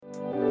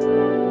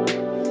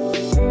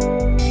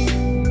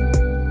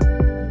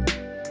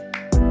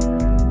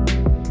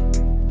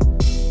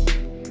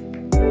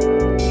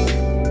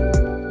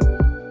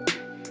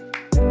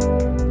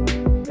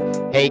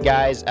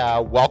guys,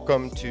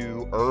 welcome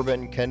to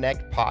Urban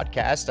Connect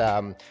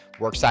podcast.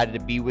 We're excited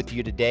to be with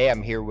you today.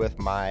 I'm here with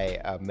my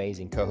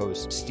amazing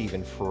co-host,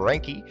 Stephen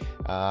Frankie.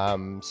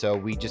 So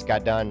we just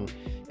got done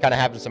kind of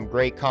having some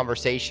great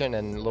conversation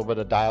and a little bit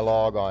of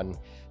dialogue on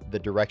the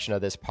direction of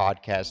this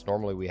podcast.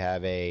 Normally we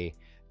have a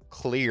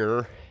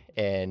clear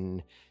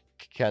and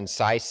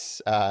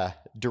concise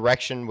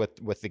direction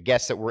with the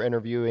guests that we're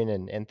interviewing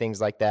and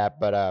things like that.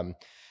 But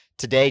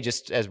today,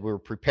 just as we're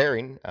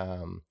preparing,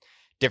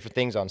 different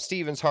things on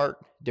Stephen's heart,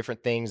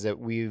 different things that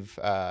we've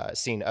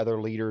seen other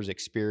leaders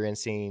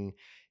experiencing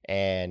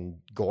and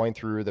going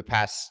through the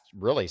past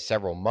really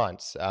several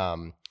months.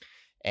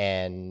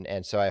 And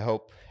so I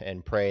hope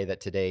and pray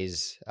that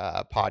today's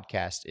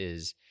podcast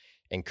is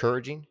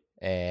encouraging.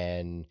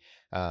 And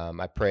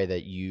I pray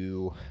that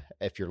you,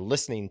 if you're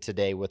listening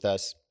today with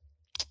us,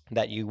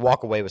 that you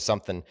walk away with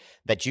something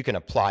that you can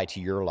apply to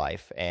your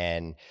life.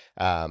 And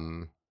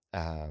so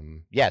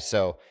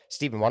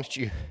Stephen, why don't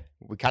you,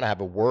 we kind of have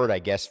a word, I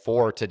guess,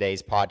 for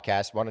today's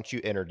podcast. Why don't you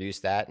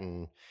introduce that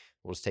and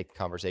we'll just take the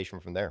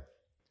conversation from there.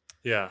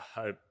 Yeah,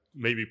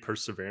 maybe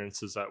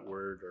perseverance is that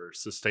word, or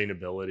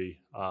sustainability.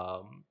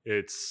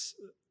 It's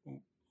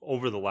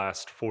over the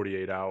last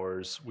 48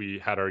 hours, we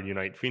had our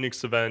Unite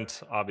Phoenix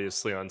event,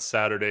 obviously on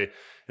Saturday,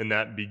 and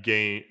that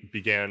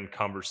began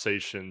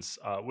conversations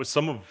with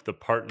some of the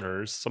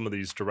partners, some of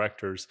these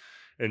directors,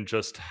 and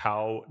just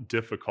how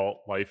difficult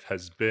life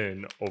has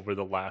been over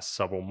the last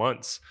several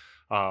months.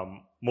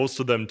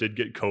 Most of them did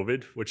get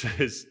COVID, which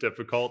is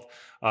difficult,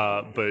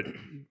 but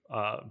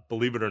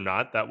believe it or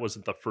not, that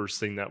wasn't the first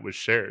thing that was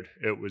shared.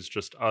 It was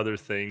just other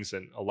things,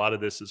 and a lot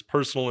of this is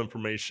personal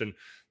information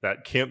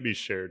that can't be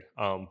shared.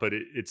 But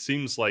it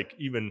seems like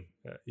even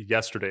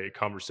yesterday,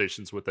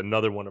 conversations with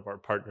another one of our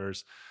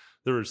partners,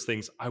 there was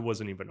things I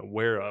wasn't even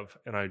aware of,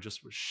 and I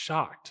just was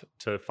shocked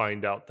to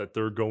find out that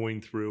they're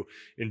going through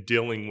and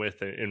dealing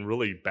with and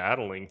really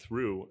battling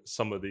through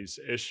some of these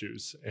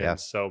issues. And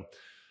so,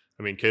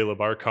 I mean,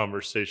 Caleb, our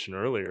conversation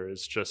earlier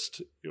is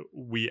just,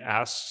 we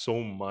ask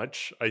so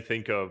much, I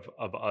think, of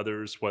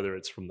others, whether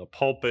it's from the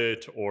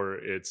pulpit or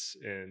it's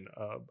in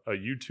a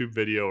YouTube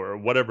video or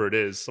whatever it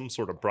is, some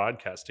sort of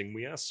broadcasting.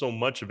 We ask so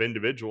much of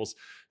individuals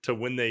to,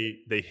 when they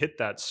hit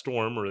that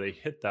storm or they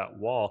hit that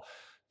wall,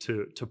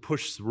 to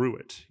push through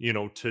it,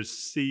 to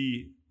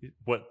see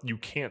what you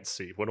can't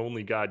see, what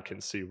only God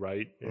can see,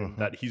 right? And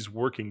that he's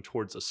working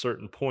towards a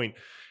certain point,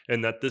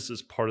 and that this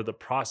is part of the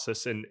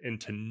process,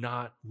 and to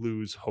not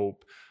lose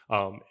hope,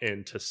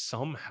 and to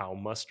somehow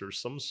muster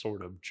some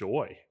sort of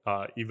joy,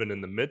 even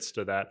in the midst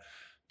of that,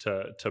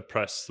 to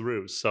press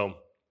through. So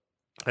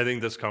I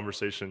think this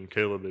conversation,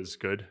 Caleb, is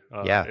good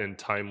and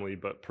timely,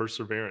 but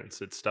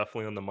perseverance, it's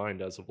definitely on the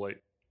mind as of late.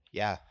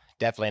 Yeah,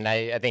 definitely. And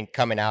I think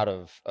coming out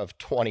of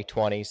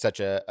 2020, such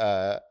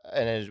and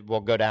it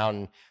will go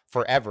down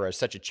forever as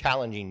such a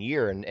challenging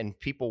year. And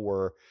people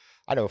were,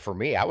 I know for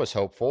me, I was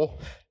hopeful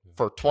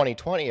for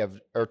 2020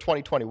 or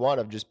 2021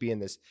 of just being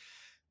this,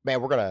 man,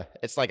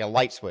 it's like a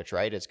light switch,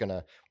 right?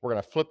 We're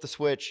going to flip the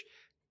switch,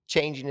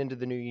 changing into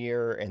the new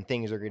year, and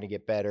things are going to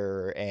get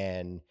better.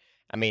 And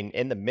I mean,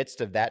 in the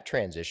midst of that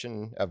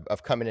transition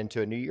of coming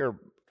into a new year,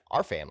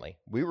 our family,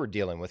 we were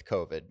dealing with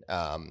COVID.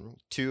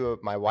 Two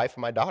of my wife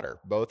and my daughter,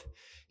 both,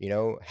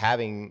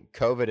 having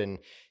COVID,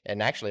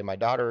 and actually my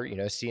daughter,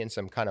 seeing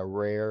some kind of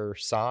rare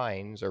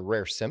signs or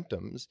rare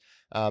symptoms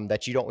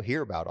that you don't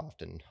hear about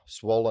often: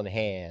 swollen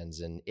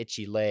hands and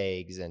itchy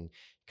legs and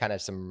kind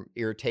of some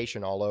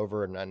irritation all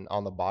over, and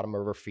on the bottom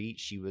of her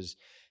feet,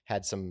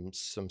 had some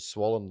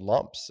swollen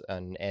lumps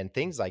and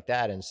things like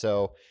that. And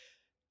so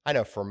I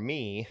know for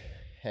me,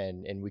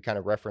 and we kind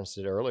of referenced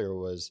it earlier,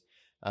 was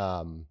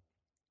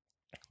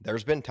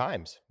there's been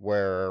times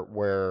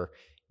where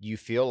you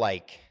feel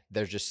like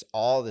there's just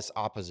all this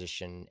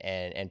opposition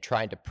and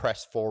trying to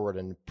press forward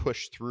and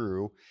push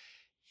through.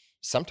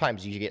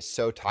 Sometimes you get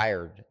so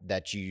tired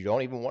that you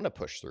don't even want to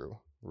push through,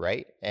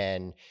 right?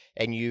 And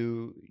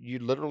you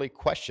literally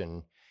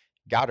question,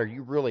 God, are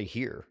you really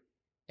here?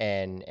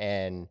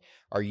 And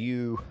are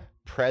you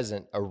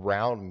present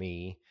around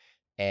me?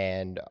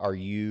 And are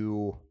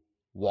you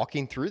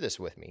walking through this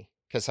with me?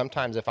 Because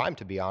sometimes, if I'm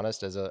to be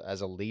honest, as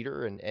a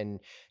leader, and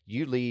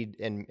you lead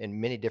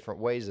in many different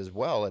ways as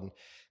well,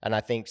 and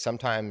I think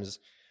sometimes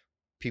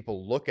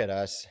people look at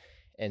us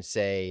and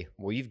say,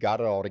 well, you've got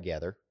it all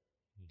together,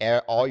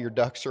 all your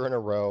ducks are in a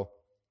row.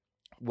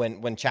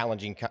 When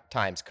challenging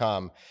times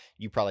come,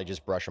 you probably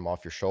just brush them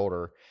off your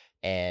shoulder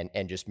and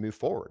just move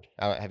forward.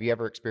 Have you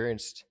ever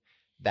experienced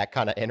that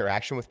kind of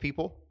interaction with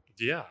people?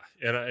 Yeah.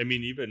 And I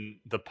mean, even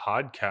the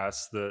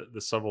podcasts,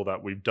 the several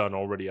that we've done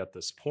already at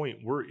this point,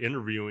 we're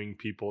interviewing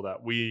people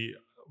that we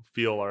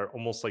feel are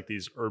almost like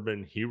these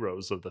urban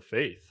heroes of the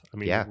faith. I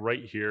mean, Yeah.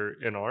 right here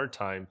in our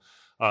time,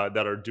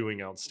 that are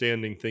doing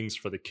outstanding things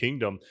for the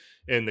kingdom.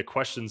 And the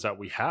questions that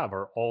we have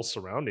are all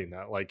surrounding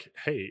that. Like,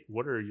 hey,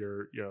 what are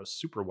your,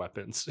 super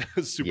weapons, Yeah.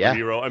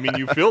 superhero? I mean,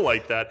 you feel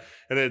like that.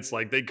 And it's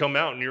like they come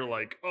out and you're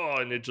like, oh,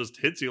 and it just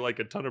hits you like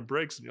a ton of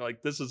bricks. And you're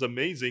like, this is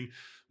amazing.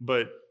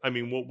 But I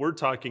mean, what we're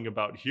talking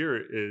about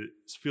here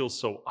feels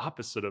so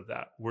opposite of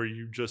that, where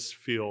you just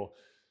feel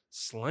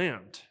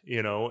slammed,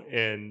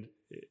 and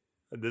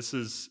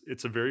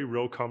it's a very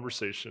real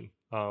conversation.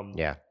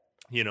 Yeah.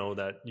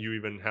 That you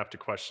even have to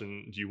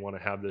question, do you want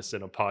to have this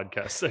in a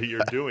podcast that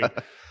you're doing?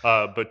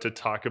 But to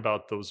talk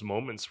about those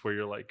moments where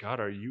you're like, God,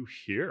 are you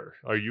here?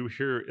 Are you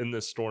here in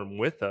this storm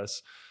with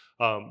us?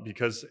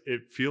 Because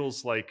it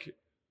feels like,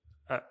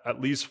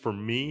 at least for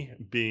me,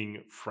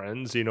 being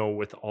friends,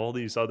 with all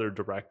these other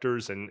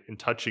directors and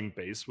touching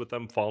base with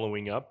them,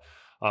 following up.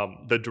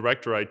 The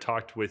director I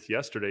talked with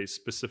yesterday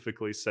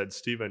specifically said,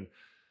 Stephen,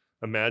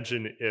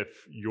 imagine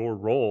if your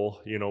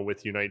role,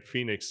 with Unite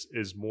Phoenix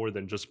is more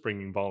than just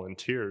bringing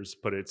volunteers,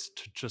 but it's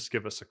to just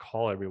give us a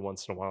call every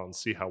once in a while and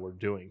see how we're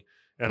doing.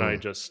 And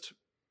Mm.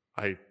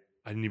 I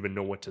didn't even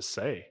know what to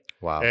say.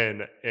 Wow.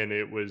 And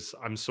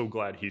I'm so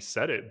glad he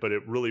said it, but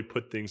it really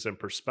put things in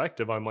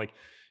perspective. I'm like,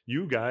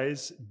 you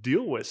guys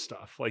deal with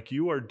stuff. Like,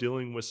 you are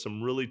dealing with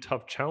some really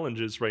tough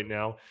challenges right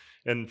now.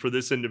 And for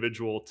this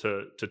individual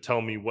to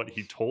tell me what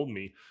he told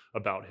me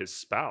about his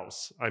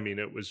spouse, I mean,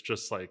 it was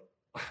just like,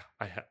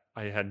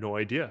 I had no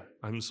idea.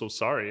 I'm so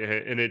sorry.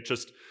 And it's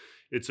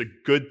a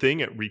good thing.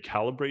 It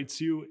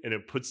recalibrates you and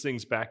it puts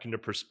things back into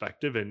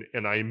perspective.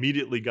 And I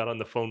immediately got on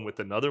the phone with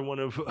another one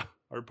of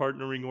our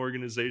partnering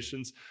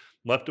organizations,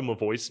 left him a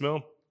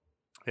voicemail.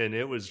 And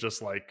it was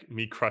just like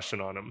me crushing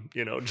on him,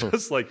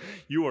 just like,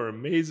 you are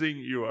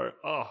amazing.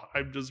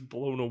 I'm just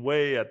blown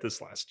away at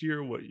this last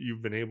year, what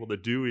you've been able to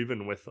do,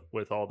 even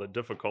with all the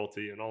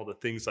difficulty and all the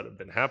things that have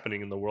been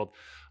happening in the world.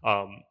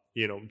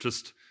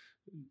 Just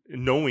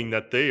knowing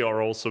that they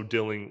are also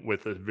dealing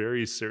with a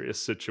very serious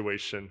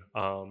situation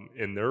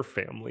in their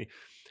family.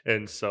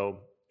 And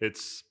so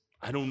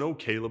I don't know,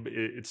 Caleb,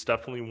 it's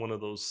definitely one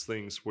of those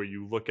things where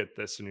you look at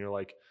this and you're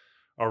like,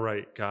 all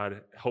right,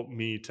 God, help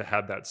me to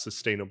have that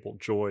sustainable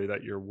joy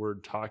that your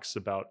word talks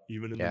about,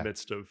 even in the Yeah.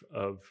 midst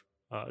of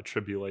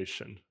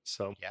tribulation.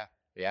 So, Yeah.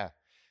 Yeah.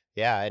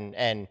 Yeah.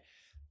 And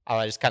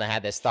I just kind of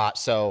had this thought.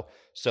 So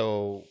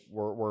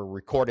we're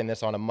recording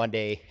this on a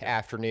Monday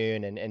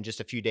afternoon, and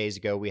just a few days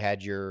ago we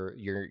had your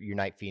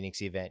Unite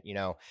Phoenix event.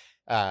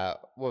 What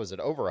was it?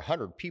 Over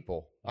 100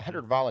 people,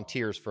 100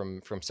 volunteers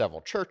from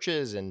several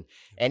churches, and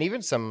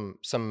even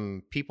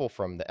some people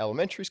from the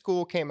elementary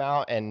school came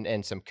out,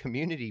 and some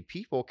community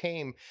people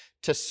came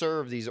to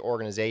serve these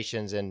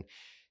organizations. And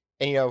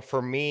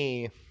for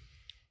me,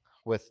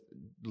 with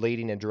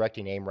leading and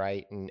directing Aim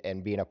Right,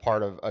 and being a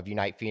part of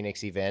Unite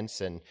Phoenix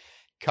events and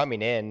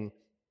coming in,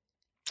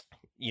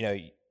 you know,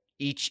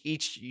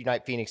 each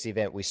Unite Phoenix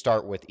event, we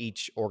start with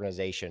each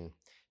organization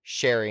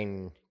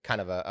sharing kind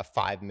of a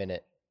 5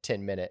 minute,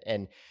 10 minute,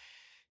 and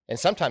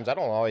sometimes I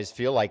don't always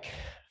feel like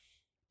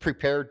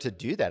prepared to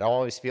do that. I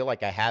always feel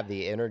like I have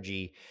the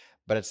energy,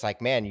 but it's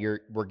like, man,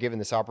 we're given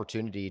this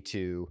opportunity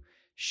to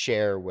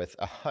share with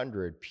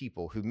 100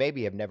 people who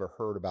maybe have never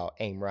heard about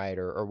Aim Right,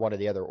 or one of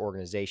the other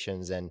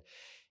organizations,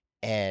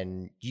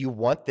 and you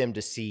want them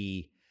to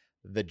see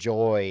the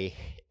joy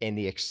and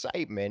the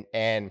excitement,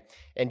 and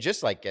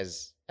just like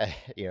as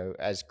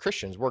as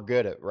Christians, we're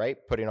good at, right,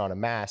 putting on a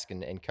mask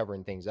and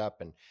covering things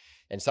up,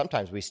 and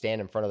sometimes we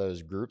stand in front of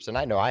those groups, and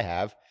I know I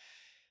have,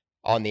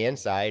 on the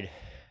inside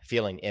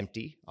feeling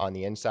empty, on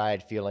the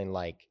inside feeling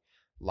like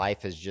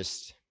life is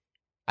just,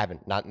 I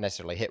haven't not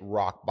necessarily hit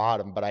rock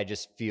bottom, but I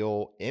just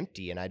feel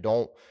empty, and I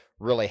don't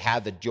really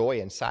have the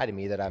joy inside of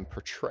me that I'm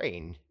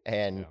portraying.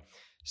 And yeah.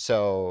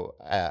 so,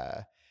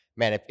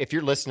 man, if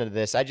you're listening to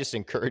this, I just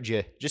encourage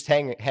you, just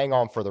hang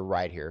on for the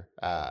ride here.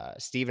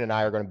 Stephen and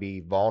I are going to be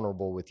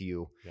vulnerable with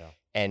you, Yeah.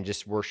 and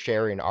just we're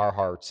sharing our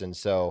hearts. And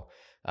so,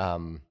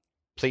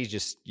 please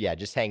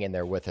just hang in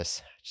there with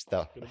us. Just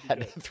had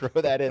to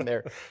throw that in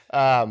there.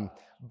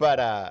 But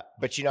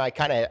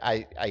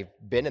I've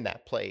been in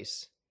that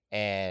place,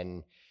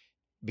 and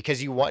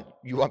because you want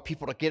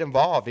people to get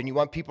involved, and you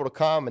want people to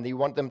come, and you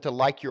want them to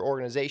like your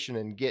organization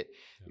and you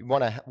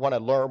want to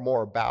learn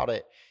more about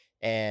it.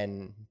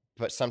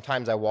 But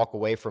sometimes I walk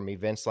away from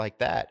events like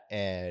that,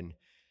 and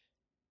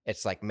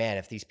it's like, man,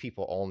 if these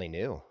people only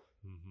knew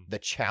the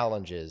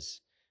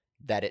challenges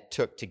that it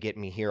took to get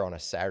me here on a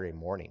Saturday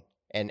morning.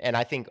 And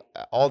I think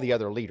all the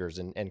other leaders,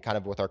 and kind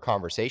of with our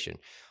conversation,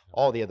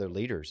 all the other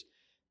leaders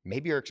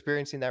maybe are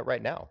experiencing that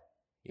right now,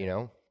 you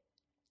know?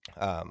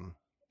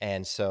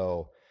 And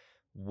so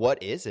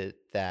what is it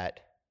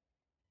that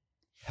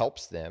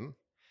helps them,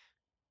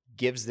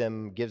 gives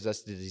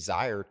us the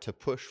desire to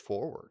push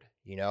forward,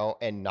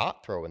 and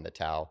not throw in the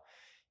towel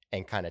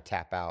and kind of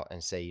tap out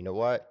and say, you know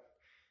what,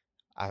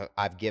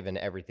 I've given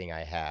everything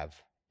I have,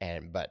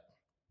 but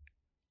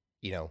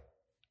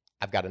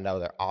I've got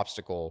another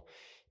obstacle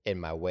in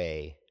my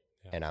way,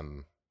 and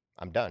I'm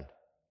done,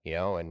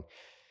 and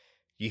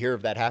you hear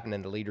of that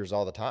happening to leaders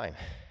all the time,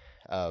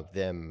 of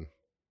them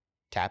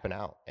tapping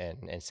out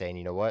and saying,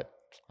 you know what,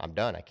 I'm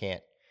done. I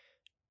can't.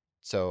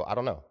 So I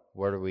don't know.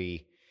 What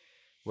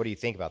do you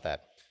think about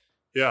that?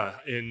 Yeah,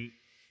 and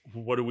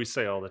what do we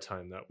say all the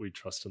time? That we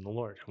trust in the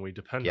Lord and we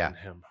depend Yeah. on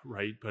Him,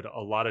 right? But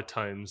a lot of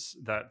times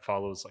that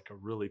follows like a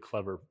really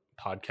clever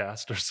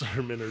podcast or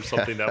sermon or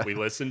something that we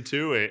listen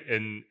to,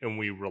 and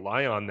we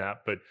rely on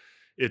that. But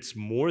it's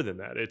more than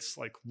that. It's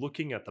like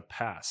looking at the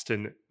past,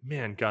 and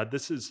man, God,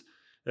 this is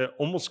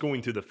almost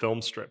going through the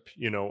film strip,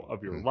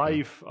 of your Hmm.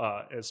 life,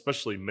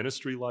 especially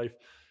ministry life,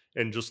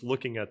 and just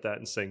looking at that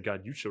and saying,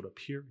 God, you showed up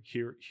here,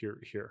 here, here,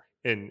 here.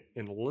 And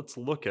let's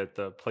look at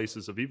the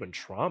places of even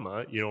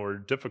trauma, or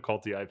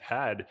difficulty I've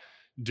had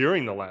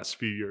during the last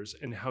few years,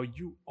 and how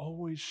you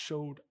always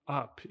showed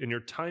up and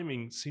your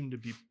timing seemed to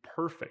be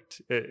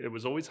perfect. It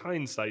was always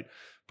hindsight,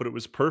 but it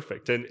was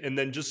perfect. And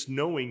then just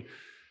knowing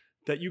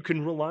that you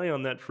can rely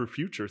on that for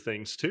future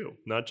things too,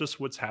 not just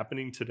what's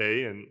happening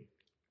today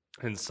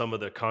and some of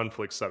the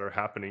conflicts that are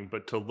happening,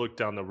 but to look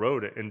down the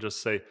road and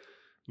just say,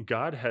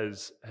 God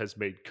has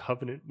made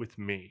covenant with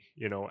me,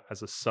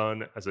 as a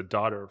son, as a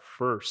daughter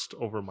first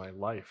over my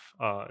life,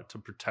 to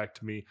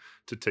protect me,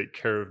 to take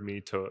care of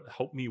me, to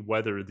help me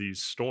weather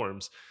these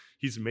storms.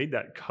 He's made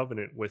that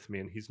covenant with me,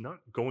 and He's not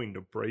going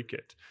to break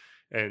it.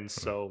 And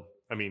so,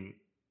 I mean,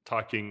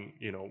 talking,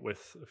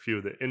 with a few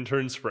of the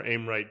interns for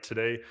Aim Right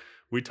today,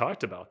 we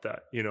talked about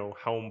that.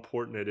 How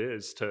important it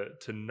is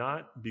to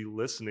not be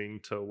listening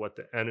to what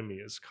the enemy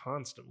is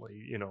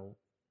constantly,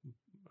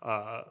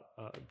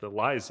 the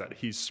lies that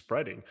he's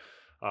spreading,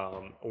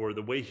 or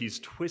the way he's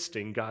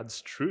twisting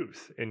God's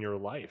truth in your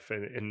life,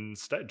 and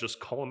instead just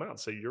call him out,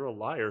 say you're a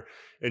liar,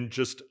 and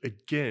just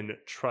again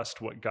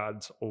trust what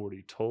God's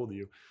already told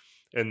you,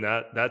 and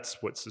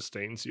that's what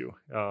sustains you.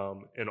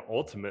 And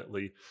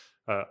ultimately,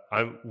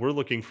 we're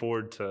looking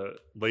forward to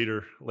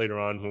later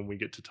on when we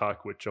get to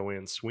talk with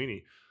Joanne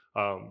Sweeney.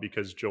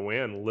 Because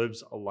Joanne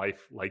lives a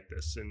life like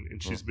this,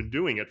 and she's Hmm. been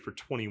doing it for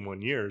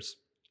 21 years,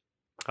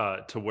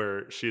 to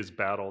where she has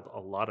battled a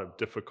lot of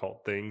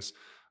difficult things.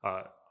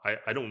 Uh,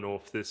 I don't know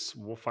if this,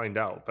 we'll find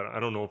out, but I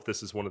don't know if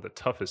this is one of the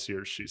toughest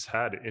years she's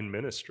had in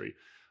ministry.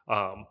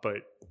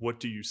 But what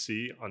do you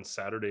see on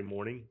Saturday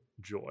morning?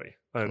 Joy,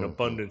 an Hmm.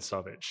 abundance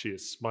of it. She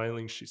is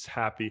smiling. She's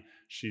happy.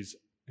 She's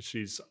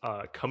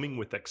coming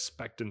with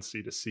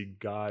expectancy to see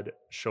God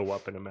show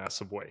up in a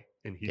massive way,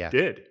 and He Yeah.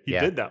 did. He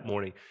Yeah. did that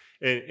morning,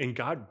 and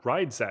God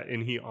rides that,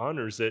 and He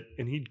honors it,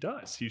 and He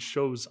does. He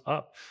shows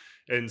up,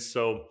 and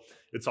so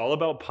it's all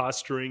about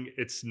posturing.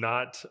 It's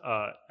not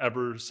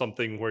ever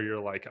something where you're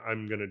like,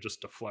 I'm going to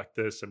just deflect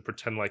this and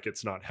pretend like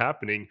it's not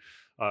happening.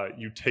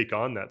 You take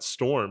on that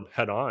storm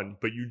head on,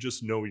 but you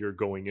just know you're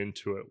going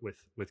into it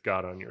with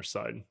God on your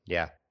side.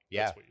 Yeah.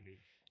 Yeah. That's what you need.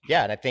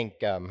 Yeah. And I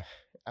think,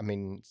 I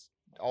mean,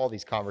 all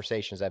these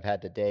conversations I've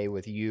had today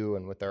with you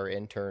and with our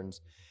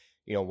interns,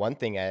 one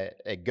thing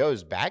it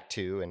goes back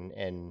to,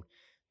 and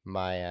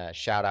my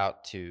shout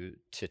out to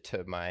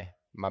my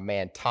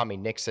man Tommy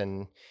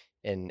Nixon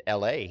in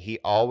L.A. He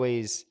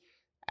always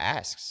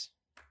asks,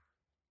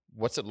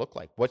 "What's it look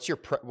like? What's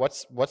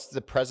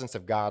the presence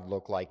of God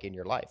look like in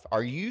your life?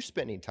 Are you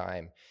spending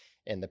time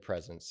in the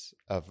presence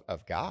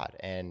of God,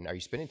 and are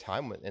you spending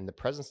time in the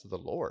presence of the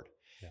Lord?"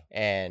 Yeah.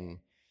 And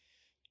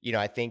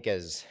I think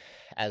as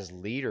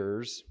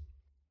leaders,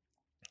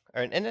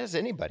 and as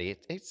anybody,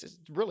 it's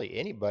really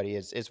anybody,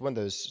 is when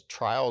those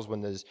trials,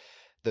 when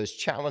those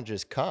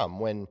challenges come,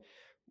 when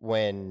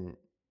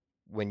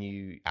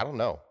you, I don't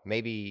know,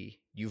 maybe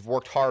you've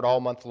worked hard all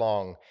month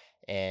long,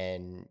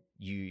 and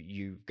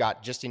you've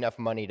got just enough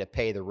money to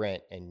pay the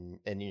rent, and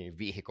your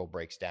vehicle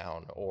breaks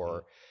down, Mhm.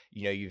 or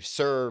you've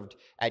served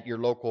at your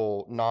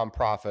local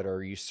nonprofit,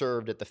 or you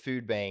served at the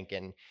food bank,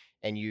 and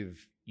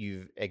you've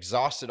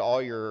exhausted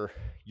all your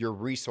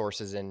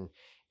resources, and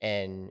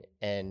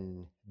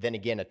then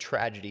again a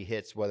tragedy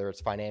hits, whether it's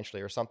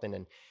financially or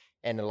something,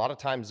 and a lot of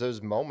times those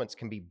moments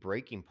can be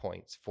breaking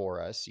points for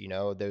us.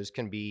 Those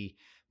can be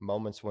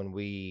moments when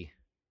we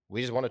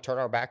just want to turn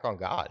our back on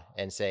God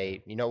and Yeah.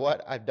 say, you know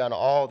what, I've done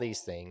all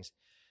these things.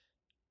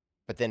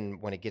 But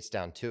then when it gets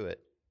down to it,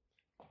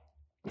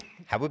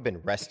 have we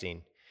been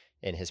resting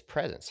in His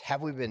presence?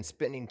 Have we been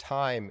spending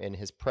time in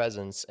His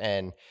presence?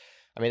 And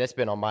I mean, that's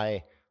been on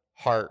my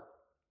heart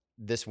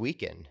this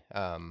weekend.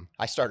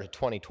 I started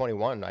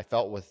 2021. I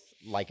felt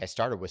like I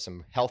started with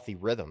some healthy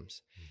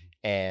rhythms, Mhm.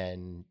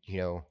 and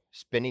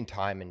spending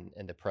time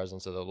in the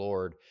presence of the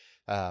Lord,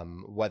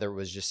 whether it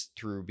was just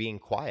through being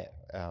quiet,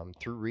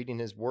 through reading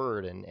His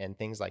Word, and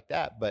things like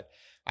that. But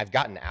I've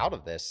gotten out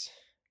of this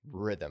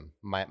rhythm.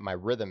 My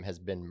rhythm has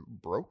been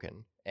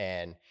broken,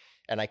 and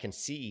I can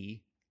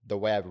see the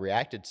way I've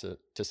reacted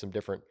to some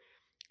different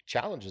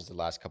challenges the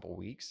last couple of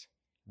weeks,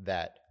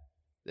 that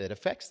it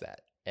affects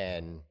that. Yeah.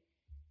 And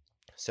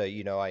so,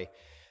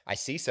 I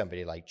see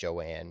somebody like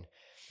Joanne,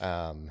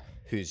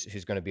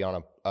 who's going to be on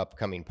an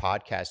upcoming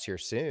podcast here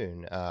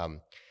soon.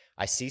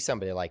 I see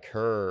somebody like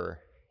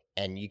her,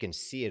 and you can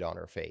see it on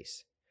her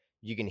face.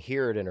 You can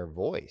hear it in her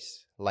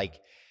voice.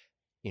 Like,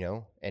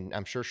 and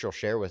I'm sure she'll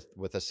share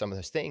with us some of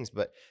those things,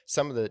 but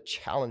some of the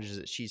challenges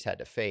that she's had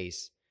to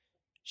face,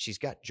 she's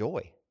got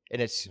joy,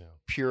 and it's Yeah.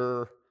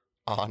 pure,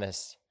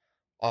 honest,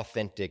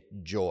 authentic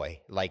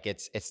joy. Like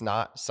it's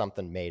not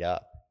something made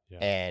up. Yeah.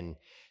 And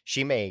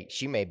she may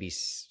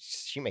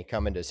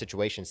come into a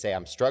situation, say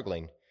I'm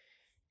struggling,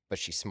 but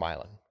she's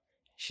smiling.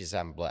 She's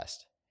I'm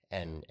blessed,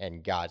 Yeah.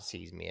 and God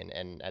sees me,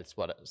 and that's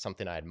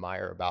something I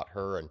admire about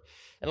her, and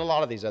a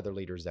lot of these other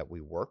leaders that we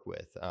work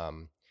with.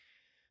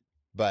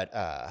 But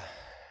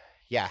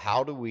yeah,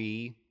 how do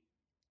we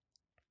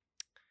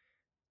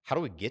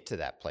get to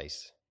that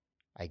place?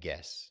 I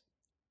guess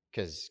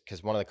because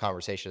one of the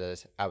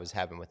conversations I was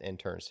having with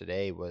interns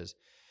today was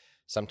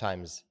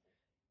sometimes,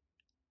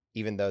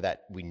 even though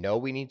that we know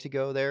we need to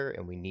go there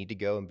and we need to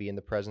go and be in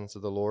the presence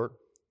of the Lord,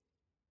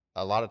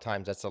 a lot of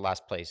times that's the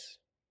last place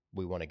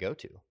we want to go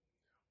to.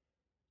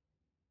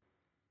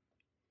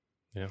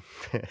 Yeah.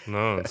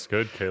 No, it's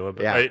good, Caleb.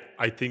 Yeah.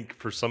 I think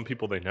for some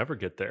people they never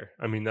get there.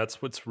 I mean,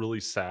 that's what's really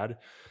sad.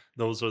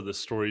 Those are the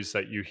stories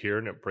that you hear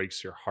and it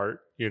breaks your heart,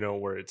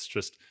 where it's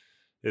just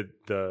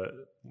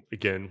the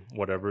again,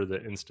 whatever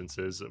the instance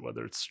is,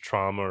 whether it's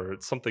trauma or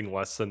it's something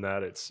less than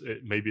that,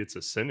 maybe it's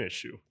a sin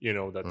issue,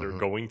 that they're Hmm.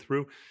 going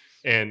through,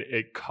 and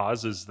it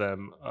causes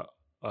them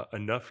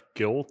enough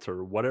guilt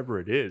or whatever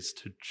it is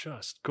to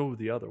just go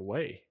the other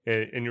way.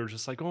 And you're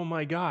just like, "Oh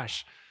my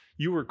gosh,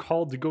 you were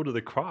called to go to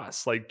the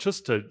cross, like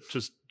just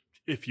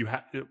if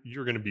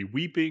you're going to be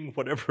weeping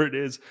whatever it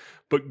is,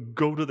 but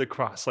go to the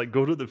cross, like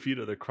go to the feet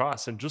of the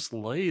cross and just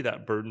lay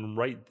that burden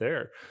right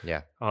there."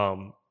 Yeah.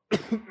 um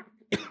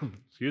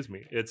excuse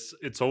me,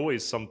 it's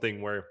always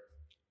something where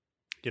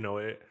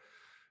it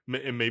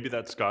and maybe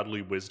that's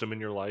godly wisdom in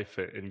your life,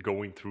 and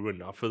going through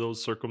enough of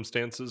those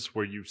circumstances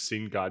where you've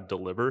seen God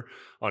deliver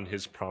on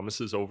his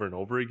promises over and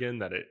over again,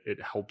 that it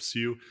helps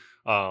you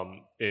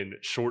in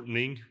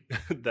shortening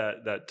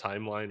that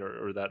timeline,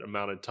 or that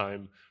amount of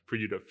time for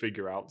you to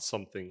figure out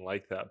something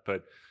like that.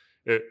 But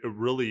it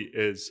really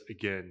is,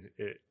 again,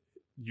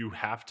 you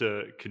have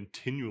to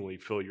continually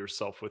fill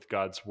yourself with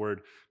God's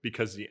word,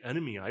 because the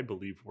enemy, I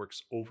believe,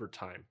 works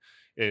overtime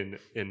in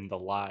the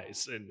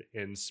lies,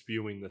 and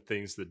spewing the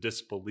things, the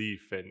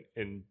disbelief,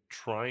 and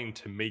trying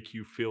to make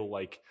you feel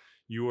like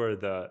you are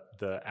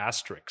the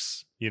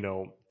asterisks,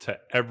 to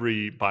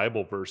every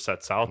Bible verse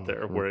that's out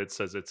there, Hmm. where it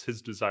says it's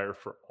his desire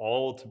for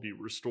all to be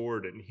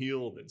restored and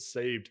healed and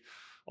saved,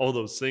 all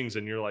those things.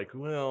 And you're like,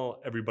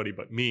 well, everybody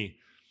but me.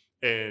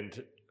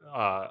 And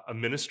a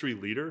ministry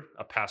leader,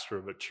 a pastor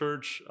of a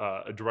church,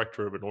 a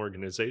director of an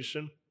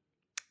organization,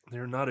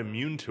 they're not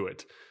immune to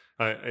it.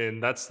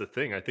 And that's the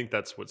thing. I think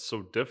that's what's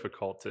so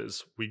difficult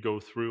is we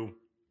go through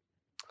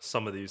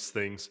some of these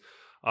things.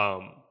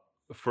 Um,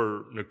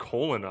 for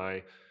Nicole and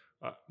I,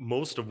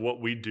 most of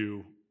what we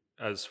do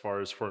as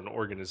far as for an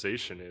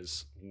organization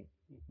is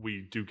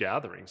we do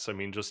gatherings. I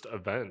mean, just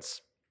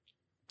events.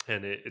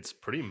 And it's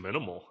pretty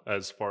minimal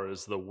as far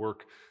as the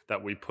work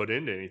that we put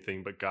into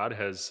anything. But God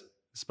has,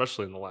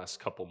 especially in the last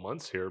couple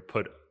months here,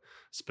 put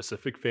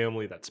specific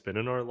family that's been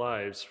in our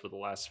lives for the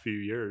last few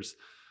years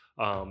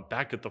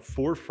back at the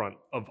forefront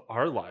of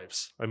our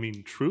lives. I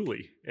mean,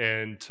 truly,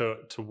 and to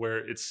where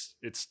it's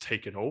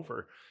taken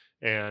over.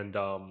 And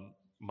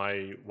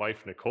my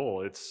wife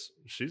Nicole,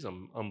 she's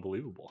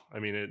unbelievable. I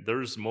mean,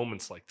 there's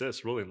moments like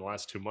this really in the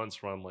last 2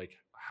 months where I'm like,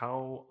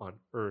 how on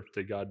earth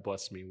did God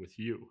bless me with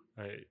you?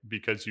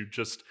 Because you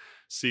just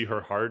see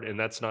her heart, and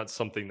that's not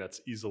something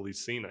that's easily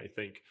seen, I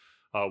think,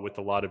 with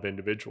a lot of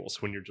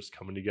individuals when you're just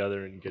coming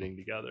together and getting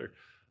together.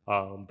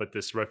 But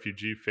this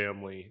refugee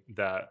family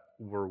that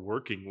we're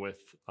working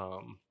with,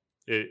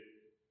 it,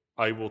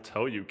 I will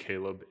tell you,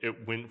 Caleb,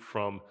 it went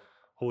from,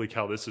 holy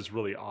cow, this is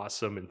really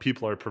awesome, and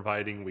people are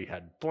providing. We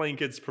had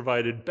blankets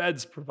provided,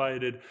 beds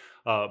provided,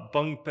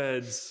 bunk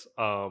beds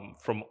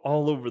from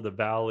all over the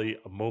valley,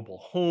 a mobile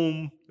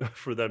home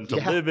for them to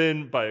Yeah. live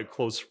in by a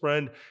close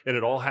friend, and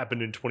it all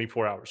happened in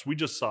 24 hours. We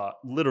just saw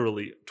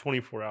literally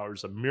 24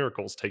 hours of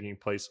miracles taking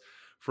place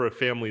for a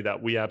family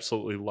that we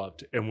absolutely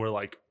loved, and we're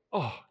like,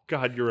 oh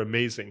God, you're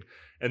amazing.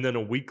 And then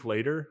a week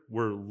later,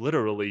 we're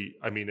literally,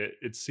 I mean,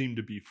 it seemed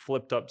to be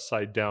flipped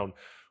upside down,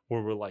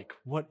 where we're like,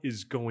 what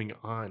is going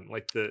on?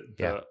 Like Yeah.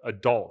 the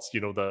adults,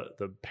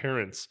 the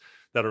parents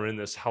that are in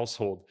this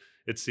household,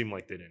 it seemed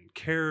like they didn't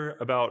care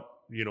about,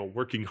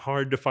 working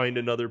hard to find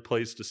another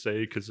place to stay,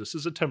 because this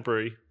is a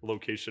temporary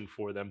location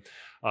for them.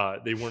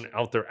 They weren't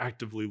out there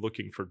actively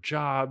looking for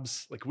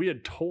jobs. Like, we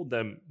had told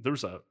them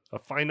there's a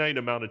finite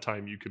amount of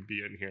time you could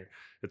be in here.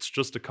 It's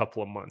just a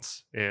couple of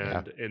months.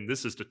 Yeah. And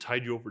this is to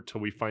tide you over till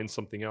we find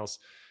something else.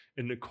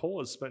 And Nicole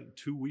has spent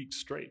 2 weeks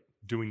straight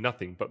doing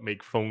nothing but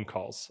make phone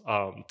calls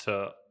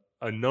to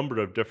a number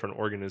of different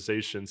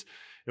organizations,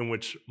 in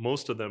which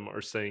most of them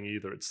are saying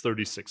either it's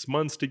 36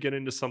 months to get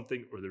into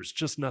something, or there's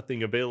just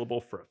nothing available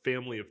for a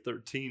family of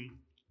 13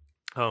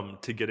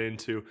 to get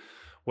into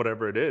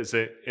whatever it is.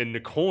 And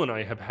Nicole and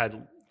I have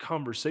had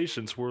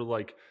conversations where,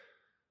 like,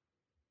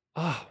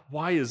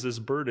 why is this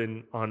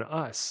burden on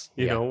us?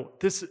 Yeah.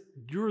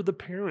 You're the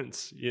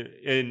parents,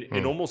 and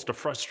Mm. almost a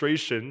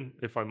frustration,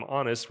 if I'm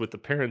honest, with the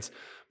parents.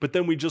 But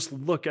then we just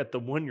look at the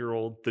 1 year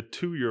old, the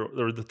 2 year old,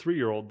 or the 3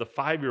 year old, the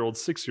 5 year old,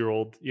 6 year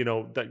old,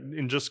 that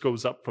and just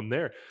goes up from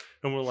there.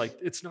 And we're like,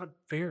 it's not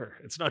fair.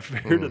 It's not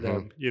fair to Hmm.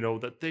 them,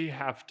 that they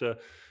have to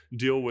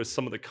deal with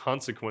some of the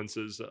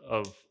consequences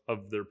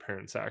of their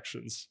parents'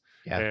 actions.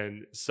 Yeah.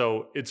 And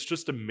so it's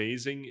just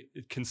amazing.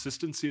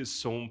 Consistency is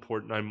so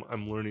important.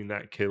 I'm learning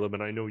that, Caleb,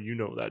 and I know you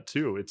know that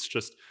too. It's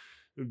just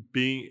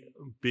being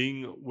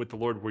being with the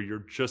Lord where you're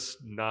just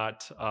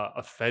not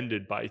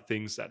offended by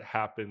things that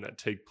happen, that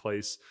take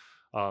place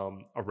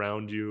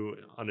around you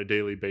on a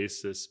daily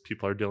basis.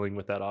 People are dealing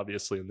with that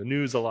obviously in the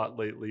news a lot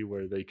lately,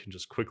 where they can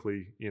just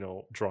quickly,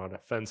 draw an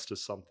offense to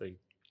something.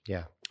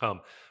 Yeah.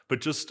 um, but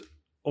just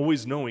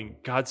always knowing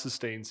God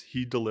sustains,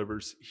 He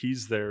delivers,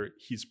 He's there,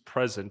 He's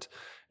present,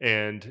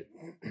 and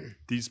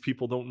these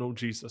people don't know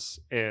Jesus.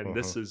 And Hmm.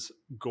 this is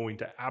going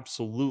to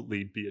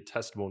absolutely be a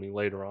testimony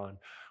later on,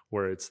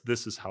 where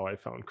this is how I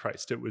found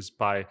Christ. It was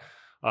by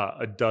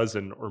a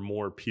dozen or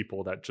more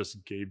people that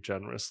just gave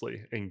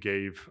generously and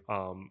gave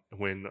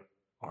when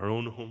our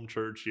own home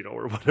church,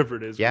 or whatever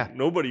it is, Yeah. when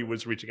nobody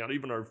was reaching out,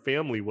 even our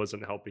family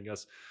wasn't helping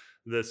us.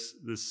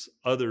 This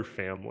other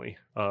family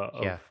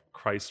Yeah. of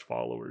Christ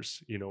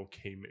followers,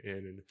 came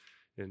in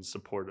and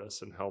supported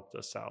us and helped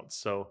us out.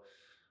 So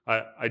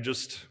I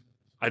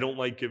don't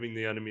like giving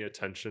the enemy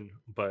attention,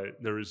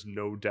 but there is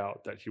no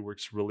doubt that he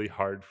works really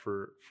hard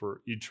for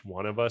each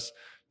one of us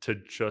to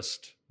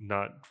just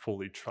not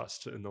fully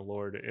trust in the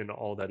Lord and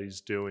all that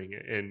he's doing.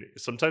 And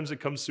sometimes it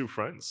comes through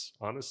friends,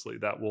 honestly,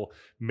 that will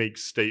make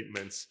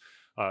statements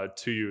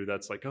to you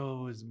that's like,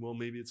 oh, well,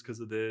 maybe it's because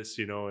of this,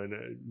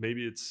 and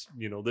maybe it's,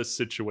 this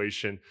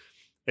situation.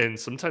 And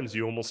sometimes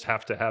you almost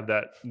have to have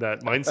that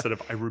mindset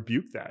of, I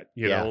rebuke that,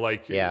 Yeah.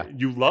 like, Yeah.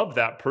 you love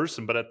that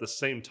person, but at the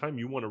same time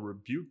you want to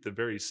rebuke the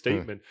very Hmm.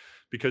 statement,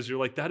 because you're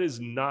like, that is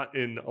not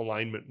in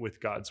alignment with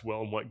God's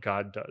will and what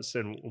God does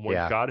and what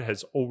Yeah. God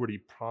has already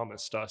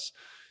promised us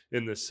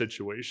in this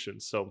situation.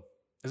 So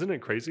isn't it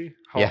crazy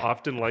how Yeah.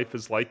 often life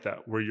is like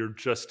that, where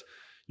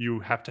you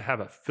have to have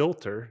a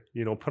filter,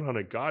 put on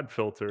a God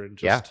filter and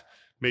Yeah. just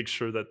make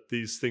sure that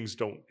these things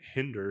don't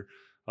hinder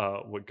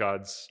what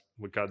God's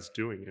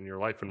doing in your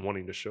life and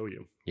wanting to show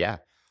you. Yeah.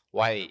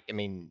 Why? I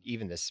mean,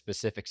 even the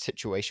specific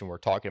situation we're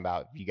talking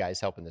about, you guys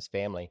helping this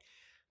family.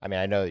 I mean,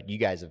 I know you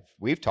guys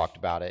we've talked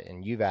about it,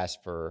 and you've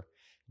asked for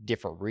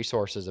different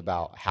resources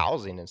about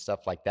housing and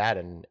stuff like that,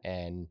 and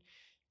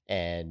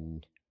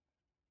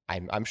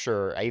I'm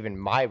sure even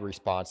my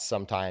response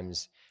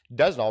sometimes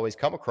doesn't always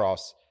come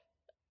across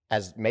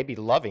as maybe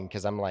loving,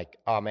 because I'm like,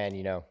 oh man,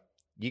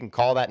 you can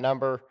call that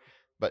number,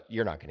 but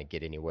you're not going to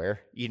get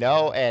anywhere,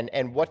 Yeah.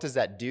 and what does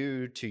that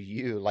do to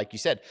you? Like you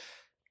said,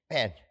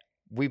 man,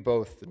 we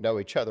both know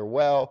each other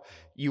well.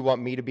 You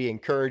want me to be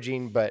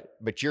encouraging, but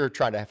you're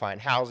trying to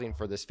find housing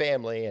for this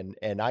family,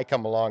 and I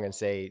come along and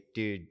say,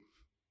 dude,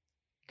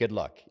 good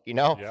luck,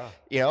 Yeah.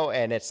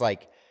 and it's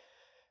like,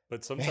 But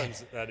man,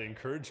 sometimes that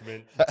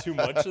encouragement, too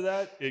much of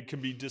that, it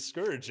can be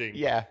discouraging,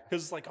 yeah,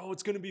 because it's like, oh,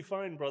 it's going to be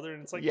fine, brother.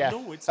 And it's like, yeah,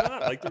 no, it's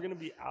not. Like, they're going to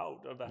be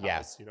out of the yeah,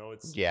 house.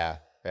 It's, yeah,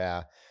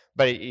 yeah.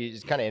 But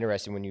it's kind of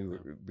interesting when you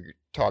were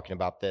talking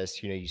about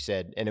this. You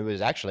said, and it was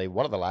actually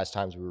one of the last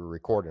times we were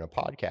recording a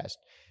podcast.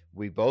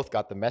 We both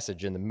got the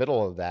message in the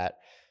middle of that,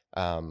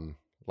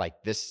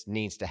 like this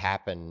needs to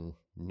happen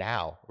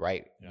now,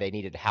 right? yeah, They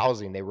needed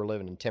housing. They were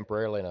living in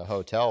temporarily in a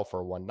hotel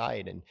for one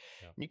night, and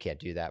yeah, you can't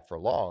do that for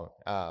long.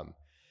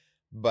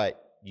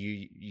 But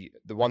the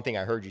one thing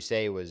I heard you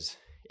say was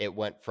it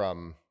went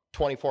from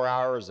 24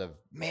 hours of,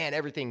 man,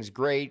 everything's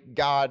great.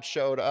 God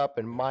showed up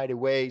in yeah, mighty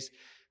ways,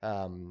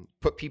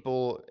 put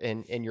people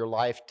in your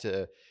life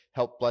to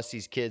help bless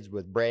these kids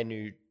with brand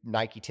new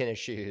Nike tennis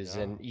shoes.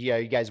 yeah, And yeah,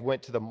 you guys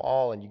went to the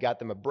mall and you got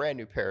them a brand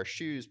new pair of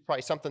shoes,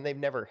 probably something they've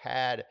never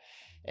had,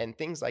 and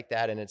things like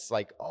that. And it's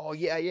like, oh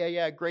yeah, yeah,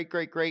 yeah, great,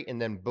 great, great.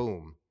 And then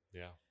boom,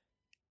 yeah,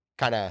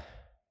 kind of,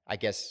 I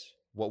guess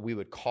what we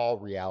would call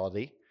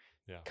reality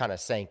yeah, kind of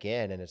sank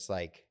in, and it's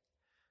like,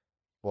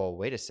 well,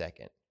 wait a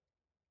second.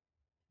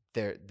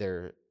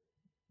 They're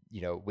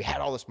we had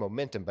all this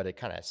momentum, but it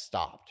kind of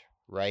stopped,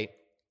 right?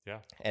 yeah,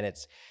 And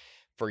it's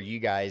for you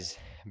guys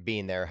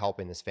being there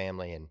helping this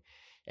family,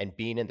 and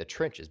being in the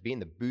trenches, being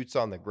the boots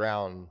on the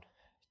ground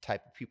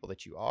type of people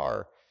that you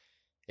are.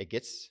 It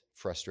gets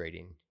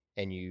frustrating,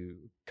 and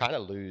you kind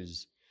of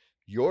lose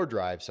your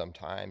drive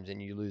sometimes,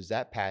 and you lose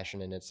that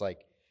passion, and it's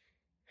like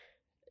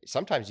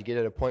sometimes you get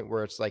at a point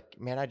where it's like,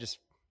 man,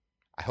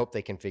 I hope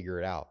they can figure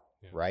it out,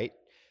 yeah. right?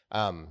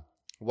 Um,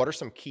 what are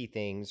some key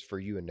things for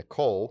you and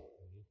Nicole?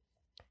 Mhm.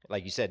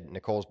 Like you said,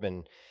 Nicole's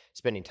been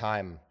spending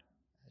time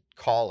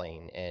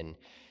calling and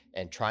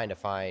trying to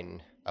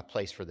find a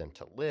place for them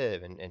to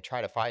live, and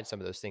try to find some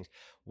of those things.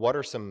 What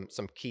are some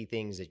key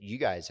things that you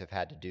guys have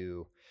had to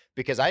do?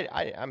 Because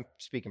I'm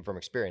speaking from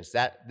experience,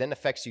 that then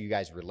affects you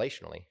guys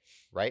relationally,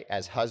 right?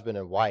 As Mhm. husband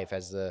and wife,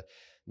 as the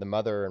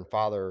mother and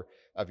father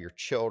of your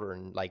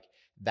children, like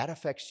that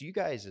affects you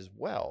guys as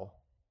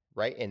well.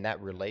 right, in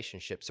that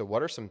relationship. So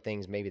what are some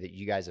things maybe that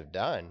you guys have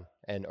done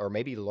and or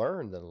maybe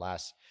learned in the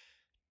last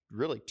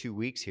really 2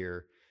 weeks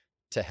here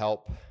to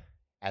help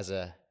as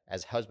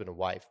husband and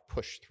wife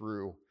push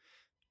through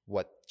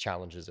what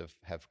challenges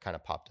have kind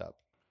of popped up?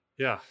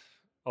 Yeah,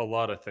 a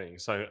lot of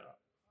things.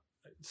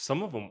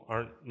 Some of them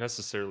aren't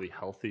necessarily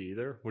healthy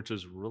either, which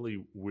is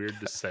really weird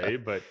to say,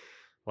 but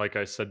like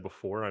I said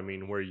before, I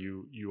mean, where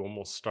you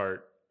almost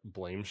start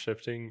blame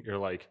shifting. You're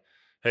like,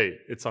 hey,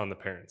 it's on the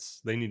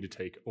parents. They need to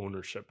take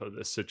ownership of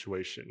this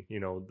situation. You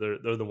know,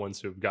 they're the ones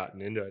who have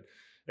gotten into it.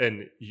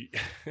 And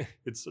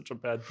it's such a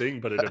bad thing,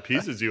 but it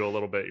appeases you a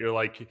little bit. You're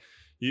like,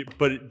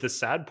 but the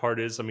sad part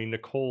is, I mean,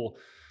 Nicole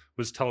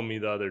was telling me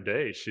the other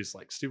day, she's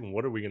like, Stephen,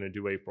 what are we going to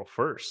do April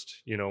 1st?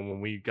 You know, when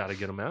we got to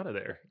get them out of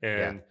there.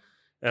 Yeah.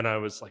 And I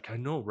was like, I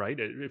know, right?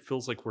 It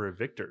feels like we're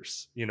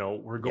evictors. You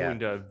know, we're Yeah. going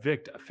to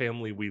evict a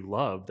family we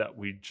love that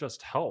we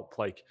just help.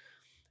 Like,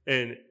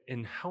 and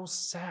how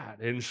sad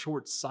and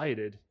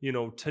short-sighted, you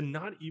know, to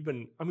not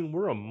even, I mean,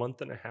 we're a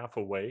month and a half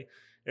away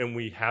and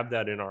we have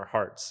that in our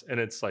hearts. And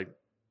it's like,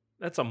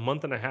 that's a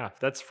month and a half.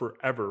 That's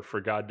forever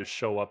for God to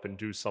show up and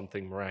do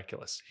something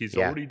miraculous. He's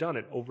Yeah. already done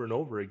it over and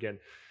over again.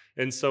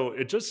 And so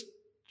it just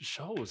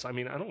shows. I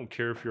mean, I don't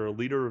care if you're a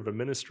leader of a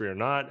ministry or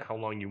not, how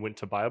long you went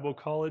to Bible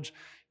college,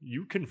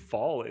 you can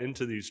fall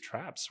into these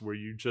traps where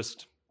you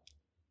just,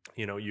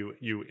 you know,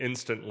 you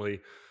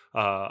instantly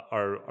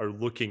are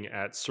looking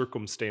at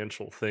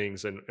circumstantial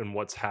things and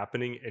what's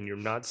happening, and you're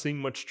not seeing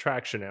much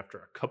traction after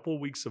a couple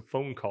weeks of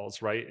phone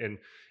calls, right?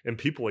 And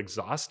people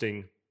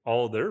exhausting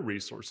all their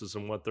resources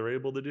and what they're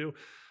able to do.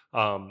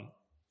 um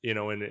you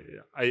know, and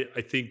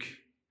I think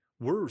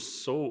we're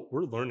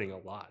learning a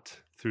lot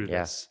through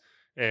Yeah. this.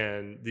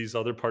 And these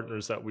other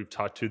partners that we've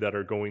talked to that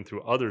are going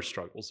through other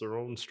struggles, their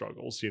own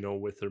struggles, you know,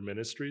 with their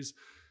ministries,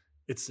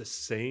 it's the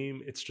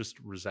same, it's just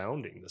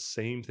resounding the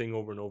same thing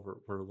over and over.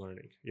 We're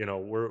learning, you know,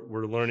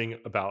 we're learning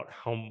about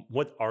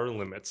what our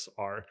limits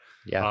are.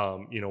 Yeah.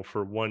 You know,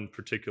 for one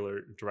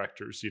particular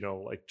directors, you know,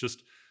 like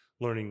just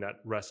learning that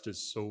rest is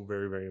so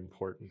very, very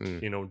important.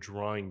 Mm. You know,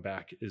 drawing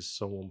back is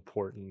so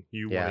important.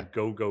 You want Yeah. to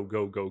go, go,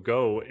 go, go,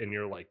 go, and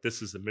you're like,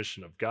 this is the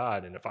mission of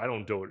God, and if I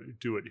don't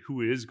do it,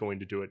 who is going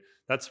to do it?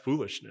 That's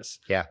foolishness.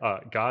 Yeah.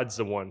 God's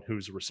the one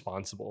who's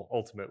responsible.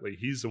 Ultimately,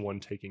 he's the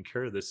one taking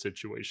care of this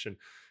situation,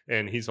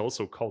 and he's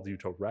also called you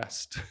to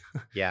rest.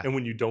 Yeah. And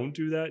when you don't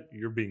do that,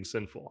 you're being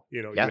sinful.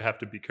 You know, Yeah. you have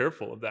to be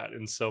careful of that.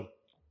 And so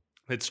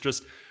it's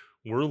just,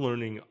 we're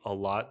learning a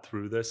lot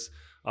through this.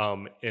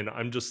 And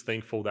I'm just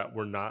thankful that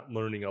we're not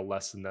learning a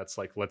lesson that's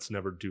like, let's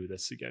never do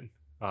this again.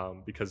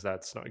 Because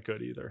that's not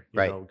good either. You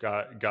Right. know,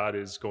 God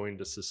is going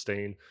to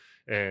sustain.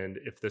 And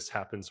if this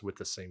happens with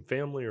the same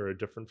family or a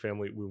different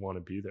family, we want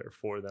to be there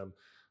for them.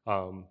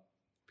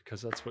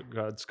 Because that's what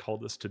God's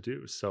called us to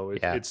do. So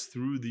Yeah. it's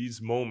through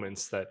these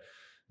moments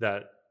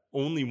that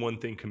only one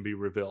thing can be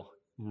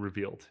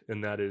revealed,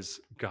 and that is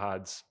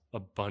God's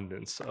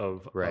abundance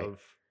Right.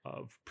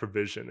 of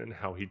provision and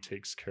how he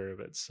takes care of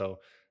it.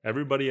 So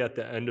everybody at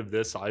the end of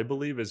this, I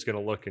believe, is going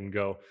to look and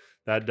go,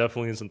 that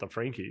definitely isn't the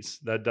Frankies.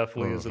 That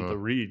definitely isn't the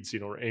Reeds, you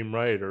know, or Aim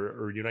Right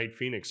or Unite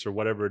Phoenix or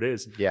whatever it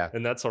is. Yeah.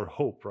 And that's our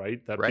hope,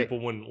 right? That Right.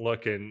 people wouldn't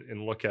look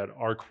and look at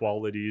our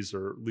qualities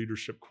or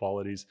leadership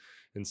qualities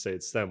and say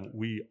it's them.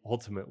 We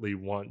ultimately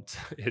want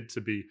it to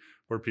be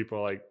where people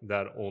are like,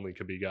 that only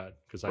could be God.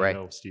 Because I Right.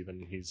 know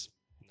Stephen, he's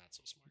not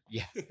so smart.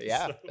 Yeah.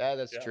 Yeah. So,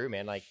 That's yeah. true,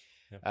 man. Like,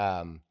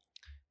 Yeah.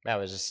 I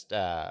was just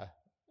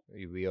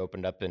we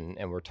opened up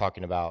and we're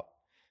talking about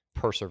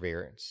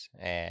perseverance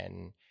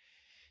and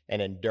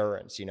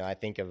endurance. You know, I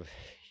think of,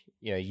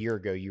 you know, a year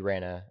ago you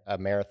ran a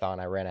marathon,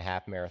 I ran a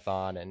half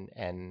marathon,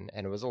 and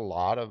it was a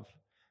lot of,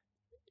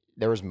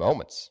 there was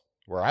moments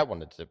where I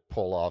wanted to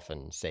pull off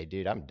and say,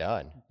 dude, I'm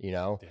done, you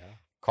know, Yeah.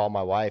 call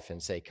my wife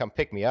and say, come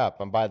pick me up.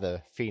 I'm by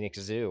the Phoenix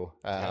Zoo.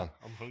 Yeah,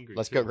 I'm hungry.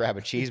 Let's too. go grab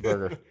a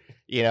cheeseburger,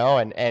 you know,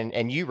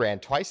 and you ran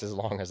twice as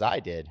long as I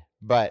did.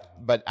 But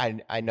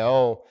I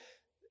know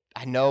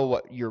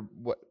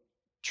what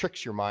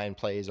tricks your mind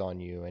plays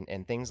on you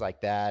and things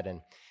like that.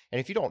 And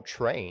if you don't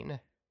train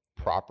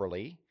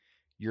properly,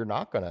 you're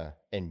not going to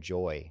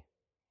enjoy,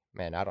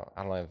 man. I don't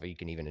know if you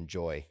can even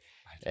enjoy.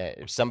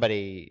 If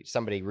somebody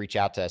reach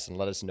out to us and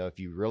let us know if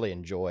you really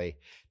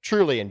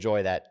truly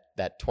enjoy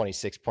that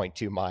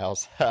 26.2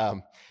 miles. Yeah,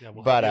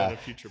 we'll but have you on a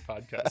future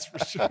podcast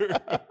for sure.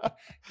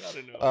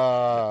 Gotta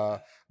know.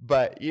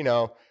 But you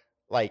know,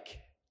 like,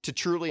 to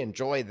truly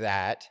enjoy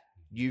that,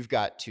 you've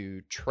got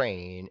to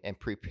train and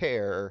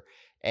prepare,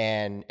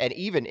 and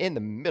even in the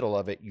middle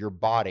of it, your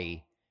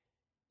body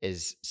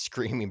is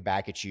screaming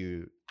back at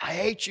you, I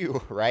hate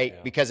you, right?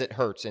 Yeah. Because it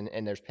hurts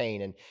and there's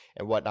pain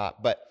and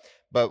whatnot. But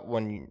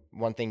one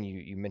thing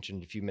you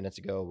mentioned a few minutes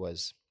ago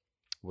was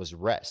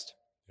rest.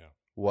 Yeah.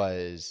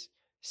 Was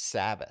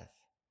Sabbath,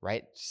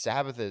 right?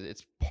 Sabbath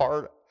it's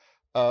part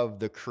of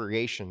the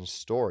creation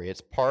story.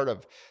 It's part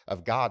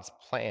of God's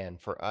plan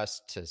for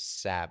us to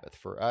Sabbath,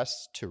 for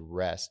us to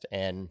rest.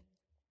 And,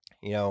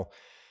 you know,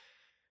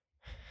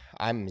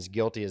 I'm as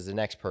guilty as the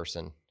next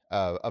person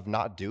of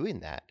not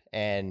doing that.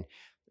 And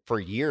for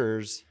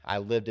years, I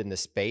lived in the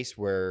space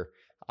where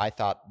I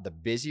thought the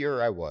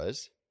busier I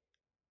was,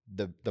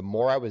 the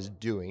more I was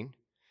doing,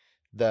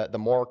 the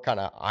more kind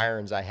of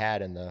irons I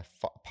had in the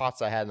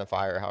pots I had in the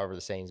fire, however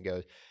the sayings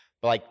goes.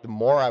 But like the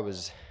more I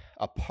was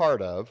a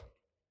part of,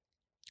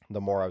 the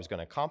more I was going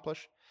to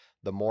accomplish,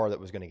 the more that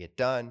was going to get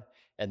done,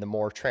 and the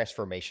more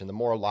transformation, the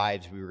more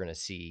lives we were going to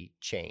see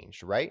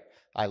changed, right?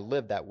 I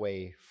lived that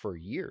way for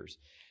years.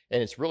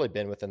 And it's really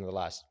been within the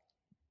last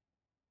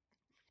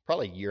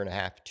probably year and a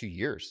half, 2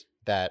 years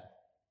that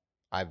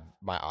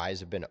my eyes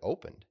have been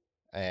opened.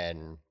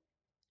 And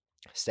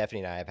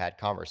Stephanie and I have had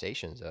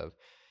conversations of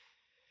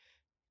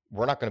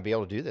we're not going to be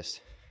able to do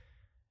this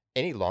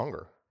any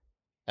longer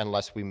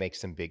unless we make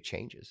some big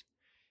changes.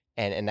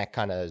 And that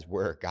kind of is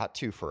where it got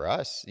to for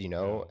us,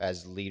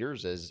 as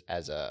leaders,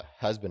 as a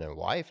husband and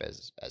wife,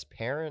 as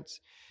parents.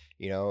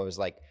 It was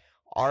like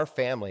our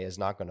family is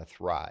not going to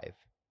thrive.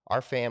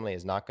 Our family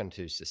is not going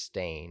to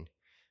sustain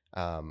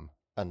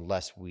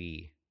unless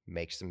we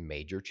make some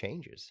major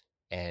changes.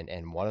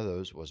 And one of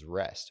those was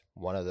rest.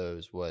 One of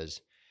those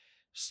was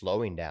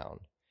slowing down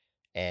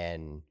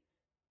and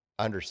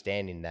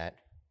understanding that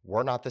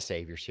we're not the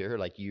saviors here.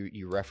 Like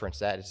you referenced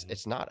that.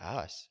 It's not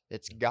us.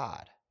 It's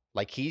God.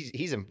 Like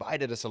he's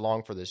invited us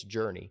along for this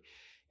journey.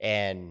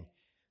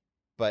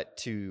 But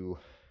to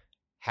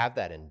have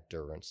that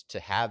endurance,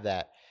 to have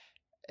that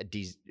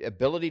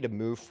ability to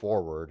move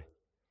forward,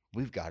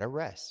 we've got to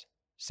rest.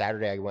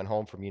 Saturday, I went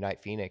home from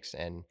Unite Phoenix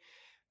and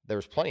there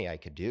was plenty I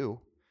could do.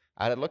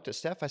 I had looked at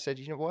Steph. I said,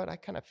 you know what? I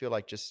kind of feel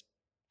like just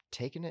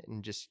taking it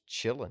and just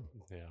chilling,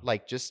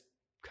 like just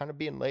kind of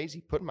being lazy,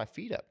 putting my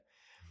feet up.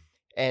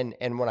 And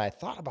when I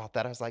thought about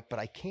that, I was like, but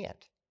I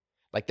can't.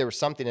 Like there was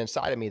something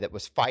inside of me that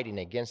was fighting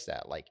against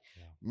that. Like,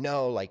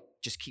 no, like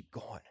just keep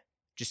going.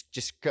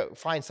 Just go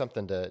find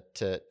something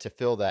to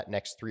fill that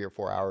next 3 or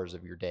 4 hours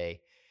of your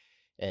day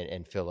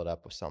and fill it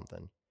up with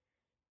something.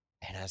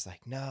 And I was like,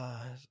 no,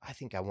 I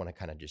think I want to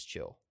kind of just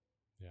chill.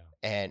 Yeah.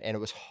 And it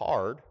was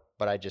hard,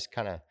 but I just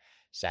kind of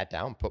sat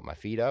down, put my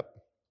feet up,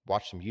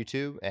 watched some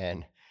YouTube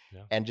and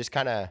just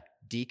kind of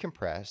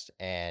decompressed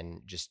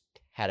and just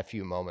had a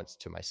few moments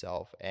to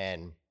myself.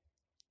 And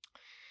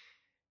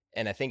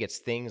I think it's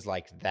things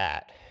like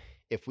that.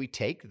 If we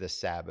take the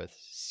Sabbath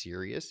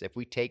serious, if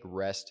we take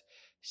rest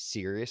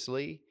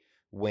seriously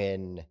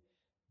when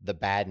the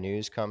bad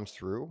news comes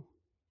through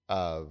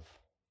of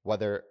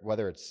whether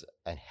it's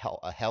a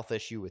health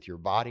issue with your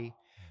body,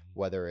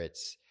 whether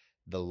it's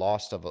the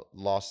lost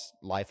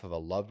life of a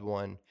loved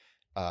one,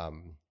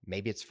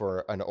 maybe it's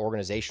for an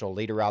organizational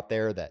leader out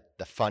there that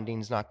the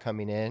funding's not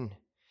coming in,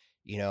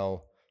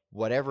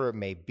 whatever it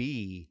may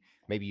be,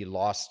 maybe you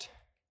lost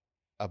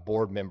a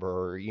board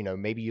member, or,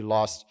 maybe you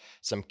lost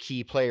some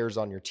key players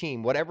on your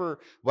team, whatever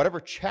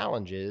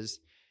challenges.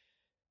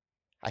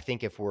 I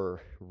think if we're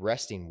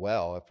resting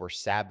well, if we're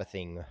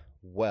Sabbathing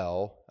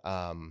well,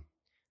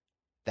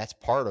 that's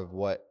part of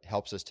what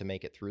helps us to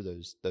make it through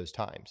those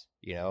times,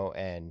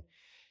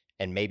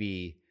 and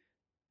maybe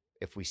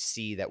if we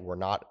see that we're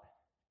not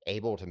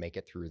able to make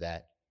it through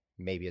that,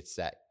 maybe it's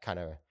that kind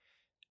of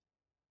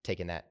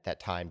taking that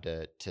time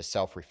to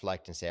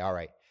self-reflect and say, all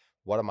right,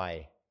 what am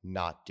I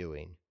not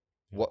doing?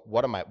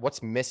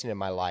 What's missing in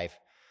my life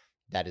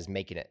that is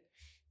making it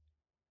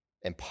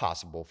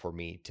impossible for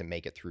me to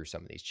make it through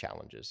some of these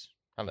challenges?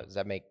 I don't know, does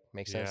that make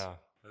sense? Yeah,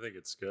 I think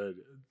it's good.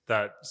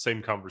 That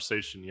same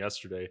conversation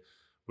yesterday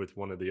with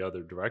one of the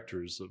other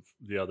directors of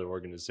the other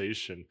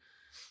organization,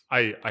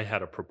 I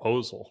had a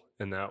proposal,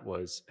 and that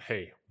was,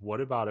 hey, what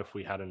about if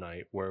we had a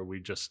night where we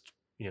just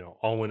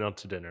all went out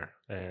to dinner,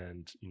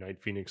 and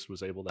Unite Phoenix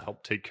was able to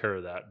help take care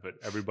of that, but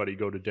everybody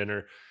go to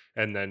dinner,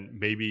 and then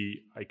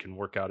maybe I can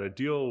work out a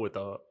deal with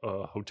a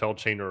hotel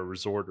chain or a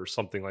resort or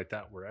something like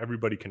that where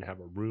everybody can have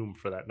a room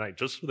for that night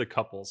just for the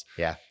couples.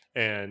 Yeah.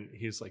 And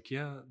he's like,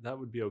 yeah, that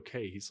would be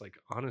okay. He's like,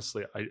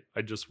 honestly,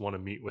 I just want to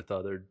meet with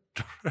other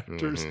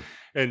directors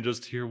and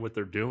just hear what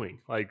they're doing.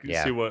 Like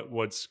see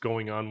what's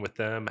going on with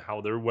them,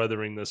 how they're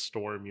weathering this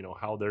storm,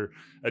 how they're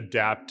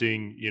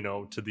adapting,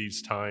 to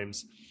these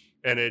times.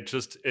 And it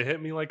hit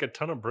me like a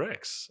ton of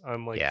bricks.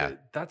 I'm like,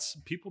 that's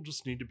people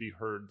just need to be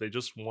heard. They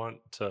just want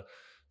to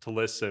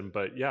listen.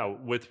 But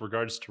with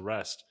regards to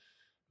rest,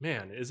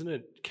 man, isn't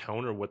it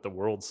counter what the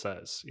world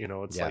says?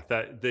 It's like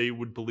that they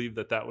would believe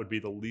that would be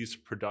the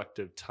least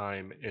productive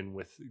time,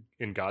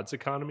 in God's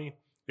economy,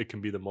 it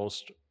can be the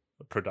most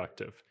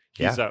productive.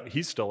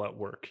 He's still at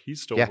work.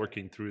 He's still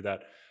working through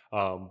that.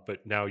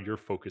 But now your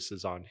focus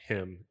is on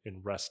him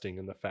and resting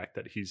in the fact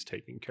that he's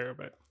taking care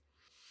of it.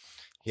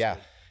 Yeah.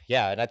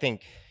 Yeah. And I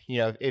think,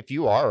 if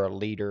you are a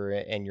leader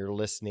and you're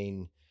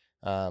listening,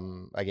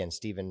 again,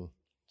 Stephen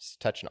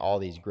touching all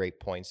these great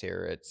points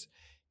here, it's,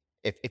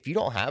 if you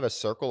don't have a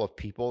circle of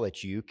people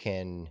that you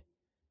can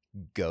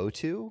go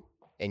to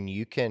and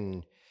you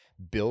can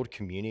build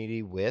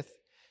community with,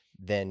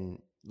 then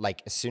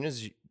like as soon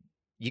as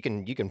you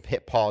can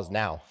hit pause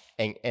now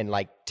and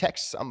like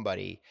text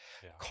somebody,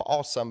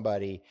 call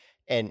somebody,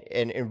 and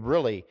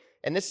really,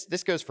 and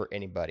this goes for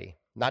anybody.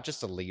 not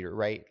just a leader,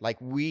 right? Like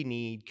we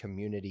need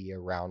community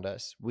around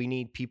us. We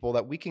need people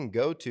that we can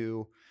go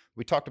to.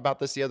 We talked about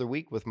this the other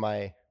week with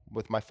my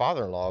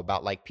father-in-law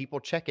about like people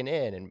checking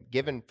in and Yeah.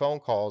 giving phone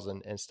calls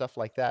and stuff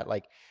like that.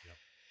 Like Yep.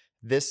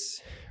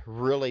 this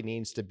really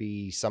needs to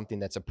be something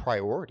that's a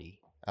priority.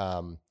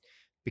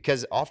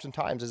 Because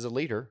oftentimes as a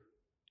leader,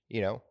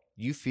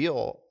 you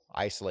feel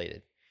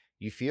isolated,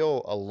 you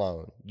feel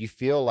alone, you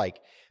feel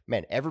like,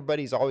 man,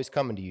 everybody's always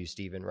coming to you,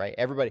 Stephen, right?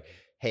 Everybody, Mhm.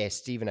 hey,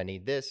 Stephen, I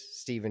need this.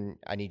 Stephen,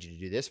 I need you to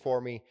do this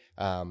for me.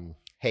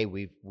 Hey,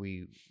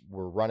 we're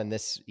running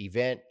this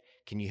event.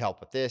 Can you help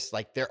with this?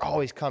 Like they're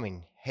always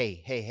coming. Hey,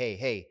 hey, hey,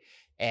 hey,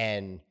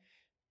 and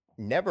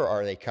never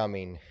are they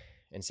coming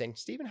and saying,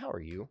 Stephen, how are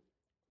you?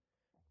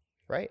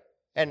 Right?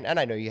 And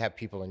I know you have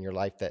people in your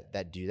life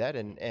that do that,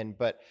 and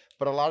but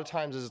a lot of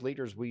times as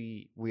leaders,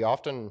 we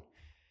often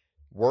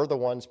we're the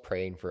ones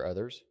praying for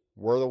others.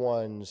 We're the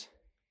ones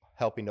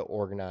helping to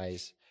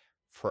organize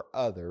for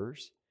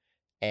others.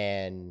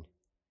 And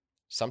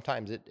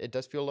sometimes it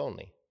does feel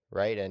lonely,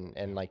 right? And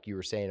Yeah. like you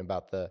were saying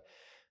about the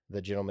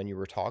gentleman you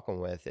were talking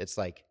with, it's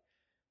like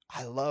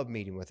I love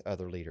meeting with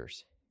other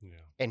leaders Yeah.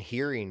 and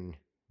hearing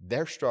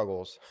their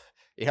struggles.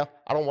 I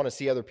don't want to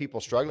see other people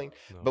No. struggling,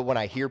 No. but when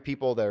I hear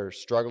people that are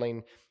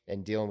struggling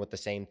and dealing with the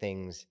same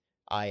things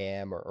I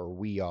am or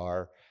we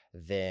are,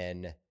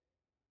 then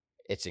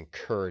it's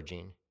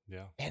encouraging,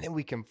 Yeah. and then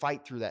we can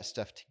fight through that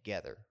stuff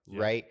together, Yeah.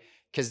 right?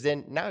 Because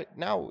then now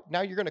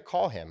you're going to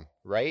call him,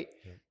 right?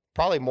 Yep.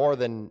 Probably more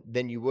than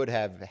you would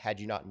have had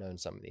you not known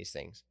some of these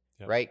things,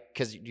 Yep. right?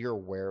 Because you're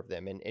aware of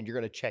them, and you're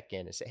going to check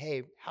in and say,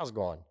 hey, how's it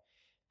going?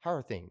 How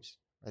are things?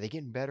 Are they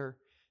getting better?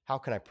 How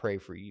can I pray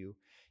for you?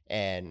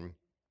 And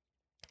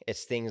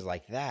it's things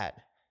like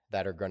that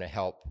that are going to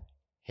help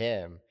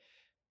him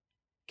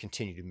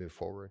continue to move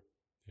forward,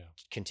 Yeah.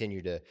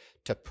 continue to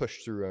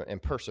push through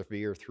and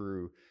persevere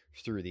through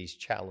these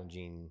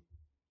challenging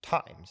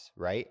times,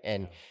 right?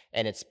 and Yeah.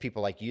 and it's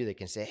people like you that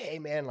can say, hey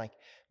man, like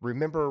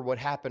remember what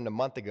happened a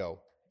month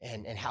ago,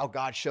 and Mhm. how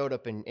God showed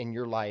up in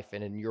your life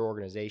and in your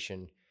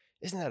organization.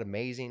 Isn't that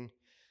amazing?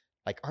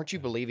 Like, aren't you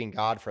Yeah. believing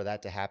God for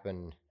that to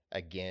happen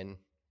again?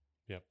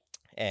 Yep.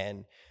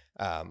 And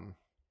um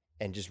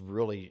and just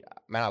really,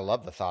 man, I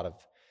love the thought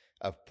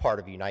of part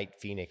of Unite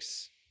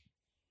Phoenix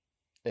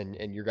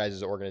and your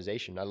guys'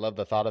 organization. I love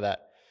the thought of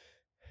that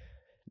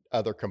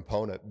other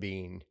component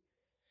being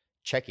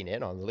checking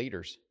in on the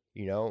leaders,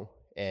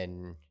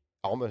 and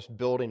almost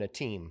building a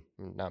team.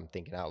 Now I'm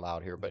thinking out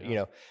loud here, but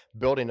Yeah.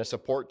 building a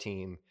support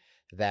team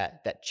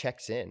that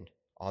checks in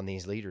on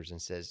these leaders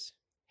and says,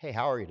 "Hey,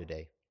 how are you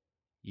today?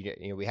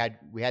 We had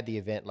the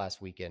event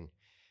last weekend.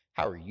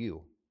 How are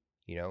you?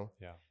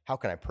 Yeah. How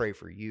can I pray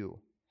for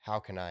you? How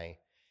can I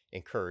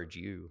encourage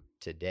you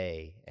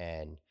today?"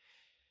 And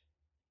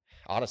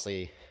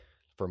honestly,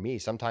 for me,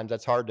 sometimes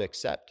that's hard to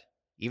accept,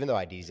 even though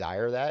I Yeah.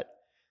 desire that.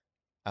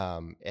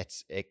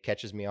 It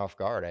catches me off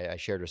guard. I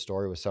shared a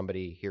story with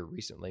somebody here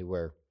recently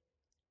where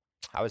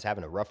I was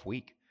having a rough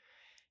week,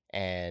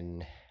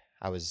 and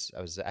I was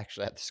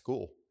actually at the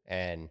school,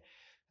 and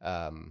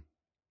um,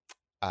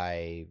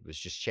 I was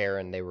just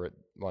sharing.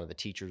 One of the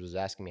teachers was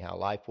asking me how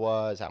life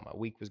was, how my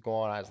week was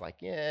going. I was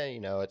like, yeah,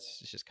 it's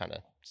just kind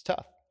of it's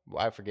tough.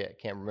 Well, I forget,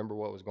 can't remember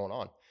what was going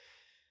on.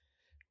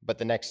 But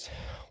the next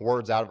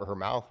words out of her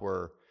mouth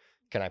were,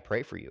 "Can I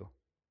pray for you?"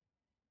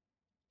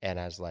 And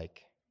I was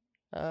like,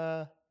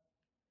 uh,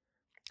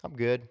 "I'm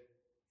good."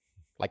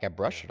 Like I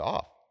brushed Yeah. it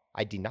off.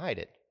 I denied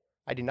it.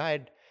 I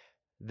denied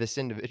this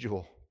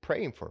individual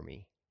praying for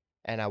me.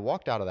 And I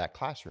walked out of that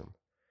classroom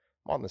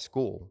on the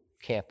school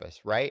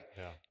campus, right?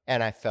 Yeah.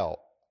 And I felt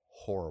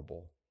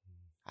horrible.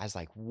 I was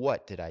like,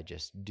 what did I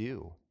just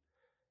do?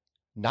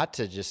 Not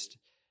to just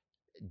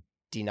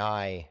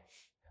deny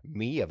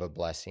me of a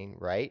blessing,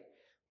 right?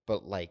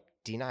 But like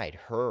denied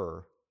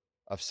her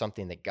of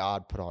something that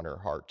God put on her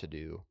heart to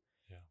do.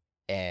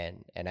 Yeah.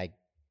 And I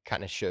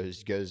kind of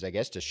goes, I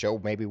guess, to show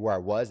maybe where I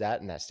was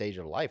at in that stage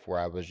of life where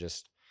I was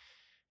just,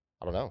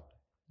 I don't know.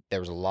 There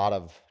was a lot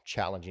of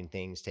challenging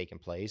things taking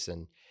place,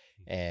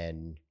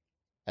 and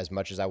as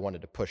much as I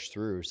wanted to push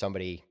through,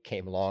 somebody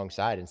came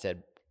alongside and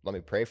said, "Let me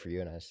pray for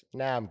you." And I said,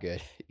 "Nah, I'm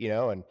good,"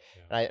 and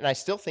Yeah. I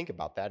still think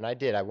about that. And I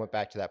did. I went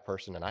back to that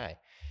person and I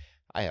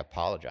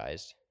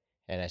apologized,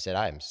 and I said,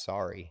 "I am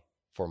sorry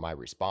for my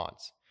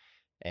response,"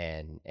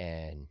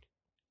 and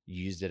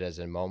used it as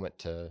a moment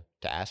to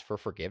ask for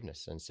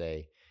forgiveness and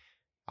say,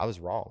 "I was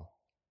wrong,"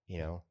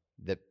 Yeah.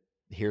 that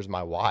here's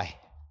my why,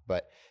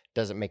 but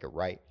doesn't make it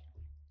right,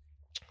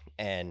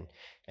 and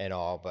and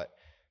all. But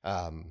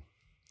um,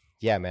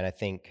 yeah, man, I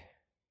think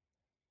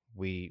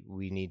we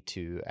need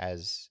to,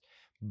 as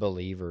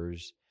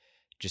believers,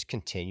 just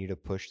continue to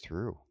push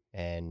through,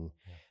 and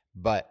Yeah.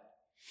 but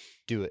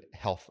do it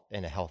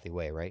in a healthy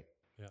way, right?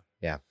 Yeah.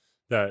 Yeah.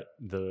 That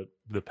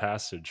the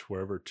passage,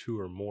 wherever two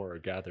or more are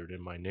gathered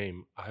in my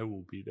name, I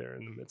will be there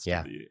in the midst of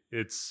Yeah. the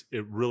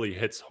it really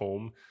hits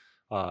home,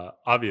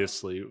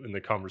 obviously in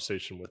the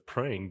conversation with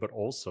praying, but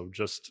also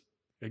just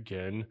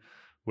again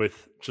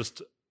with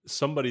just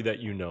somebody that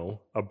you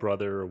know, a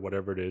brother or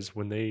whatever it is,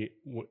 when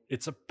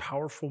it's a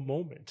powerful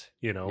moment,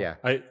 you know.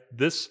 Yeah.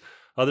 This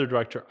other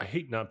director, I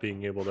hate not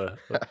being able to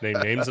name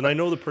names, and I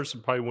know the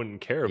person probably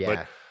wouldn't care, but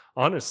Yeah.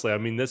 honestly, I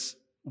mean, this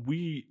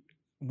we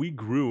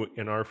grew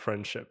in our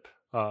friendship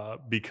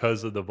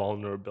because of the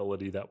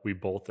vulnerability that we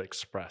both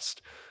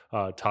expressed,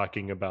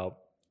 talking about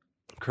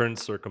current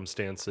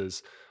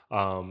circumstances,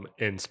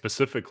 and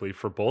specifically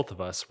for both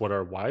of us, what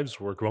our wives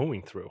were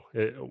going through.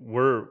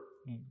 We're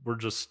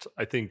just,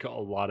 I think, a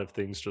lot of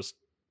things just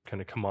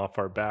kind of come off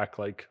our back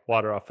like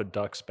water off a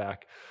duck's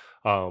back.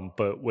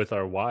 But with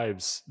our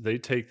wives, they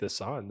take this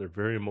on. They're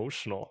very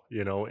emotional,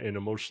 you know, and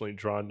emotionally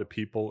drawn to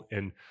people,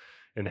 and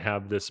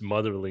have this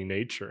motherly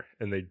nature,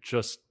 and they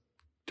just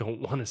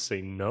don't want to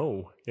say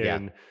no. Yeah.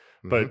 And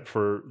Hmm. but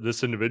for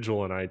this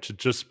individual and I to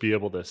just be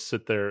able to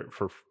sit there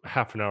for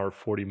half an hour,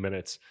 40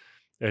 minutes,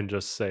 and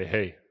just say,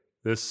 "Hey,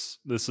 this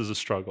is a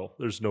struggle.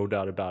 There's no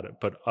doubt about it."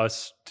 But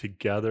us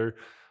together,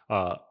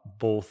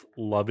 both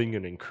loving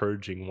and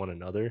encouraging one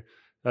another,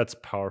 that's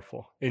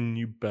powerful. And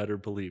you better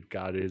believe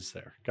God is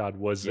there. God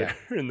was Yeah.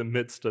 there in the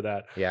midst of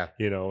that, Yeah.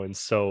 you know. And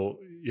so,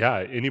 yeah,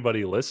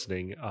 anybody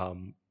listening,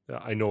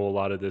 I know a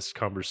lot of this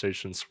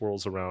conversation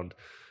swirls around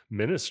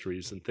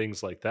ministries and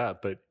things like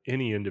that, but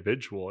any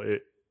individual,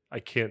 I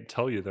can't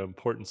tell you the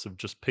importance of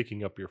just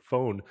picking up your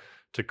phone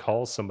to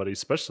call somebody,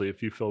 especially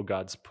if you feel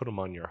God's put them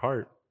on your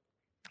heart,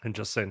 and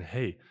just saying,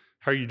 "Hey,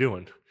 how are you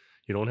doing?"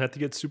 You don't have to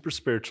get super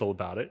spiritual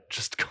about it.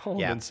 Just call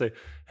them Yeah. and say,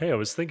 "Hey, I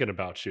was thinking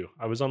about you.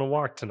 I was on a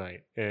walk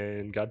tonight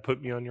and God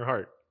put me on your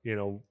heart. You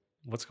know,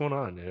 what's going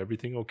on?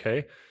 Everything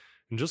okay?"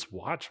 And just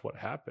watch what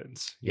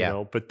happens, you Yeah.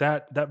 know. But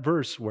that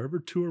verse, wherever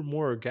two or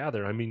more are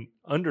gathered, I mean,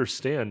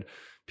 understand,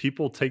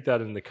 people take that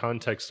in the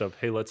context of,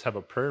 "Hey, let's have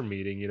a prayer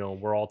meeting, you know,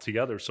 we're all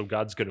together, so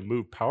God's going to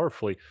move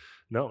powerfully."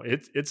 No,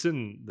 it's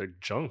in the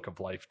junk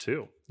of life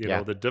too, you know,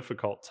 Yeah. the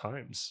difficult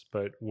times.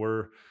 But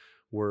we're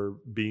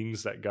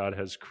beings that God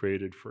has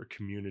created for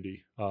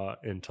community,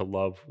 and to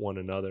love one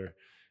another.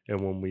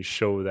 And when we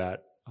show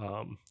that,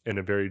 in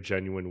a very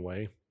genuine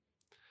way,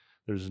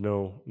 there's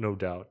no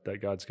doubt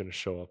that God's going to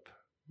show up.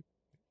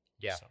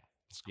 Yeah. So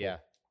it's Yeah.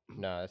 cool.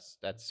 No,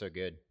 that's so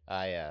good.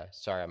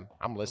 Sorry, I'm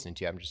No, listening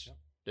to you. I'm just yeah,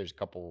 there's a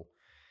couple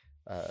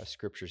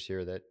scriptures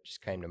here that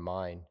just came to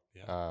mind.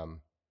 yeah,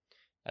 Um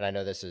and I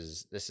know this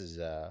is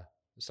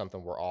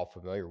something we're all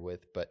familiar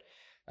with, but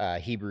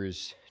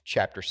Hebrews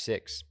chapter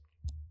 6.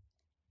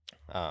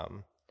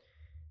 Um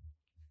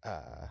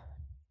uh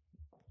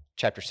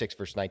Chapter 6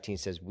 verse 19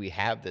 says, "We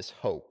have this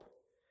hope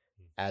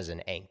as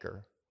an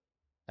anchor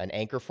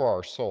for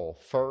our soul,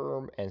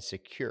 firm and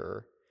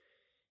secure.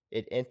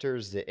 It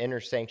enters the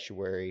inner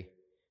sanctuary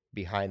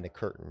behind the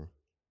curtain."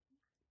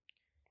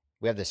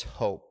 We have this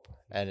hope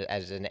and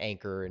as an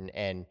anchor,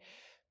 and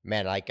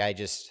man, like I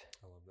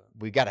love that.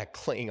 we got to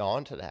cling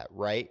on to that,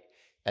 right?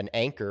 An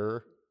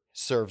anchor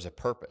serves a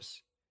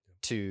purpose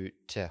to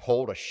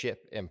hold a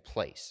ship in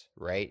place,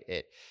 Yeah, right?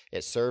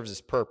 It serves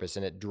its purpose,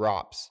 and it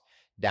drops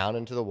down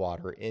into the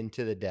water,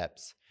 into the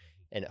depths,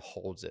 mhm, and it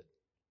holds it,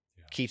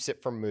 yeah, keeps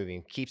it from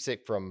moving, keeps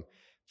it from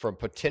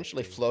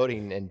potentially drifting.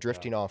 floating and Yeah,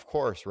 drifting off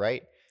course,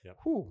 right? yep.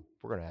 Whew,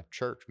 we're gonna have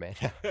church, man.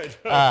 It's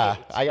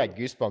I got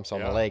true. goosebumps on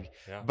the Yeah, leg,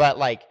 yeah, but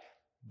like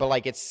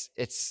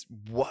it's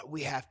what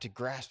we have to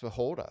grasp a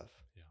hold of,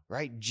 yeah,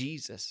 right?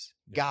 Jesus,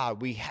 yeah,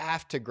 God, we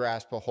have to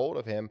grasp a hold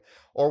of him,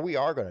 or we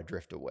are going to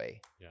drift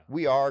away. yeah,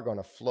 We are going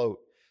to float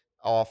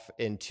off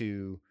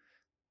into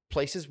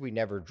places we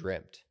never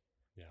dreamt.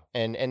 yeah,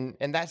 And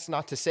that's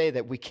not to say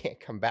that we can't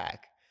come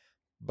back,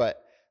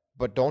 but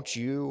don't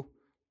you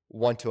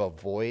want to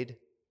avoid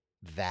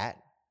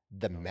that,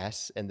 the no,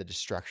 mess and the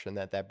destruction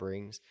that that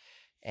brings,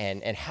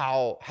 and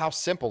how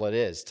simple it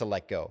is to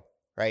let go,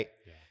 right?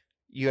 yeah,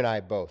 You and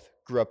I both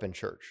grew up in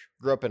church,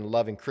 grew up in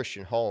loving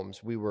Christian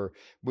homes. We were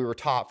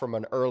taught from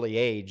an early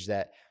age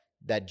that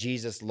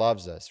Jesus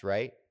loves us,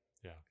 right?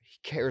 yeah, He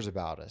cares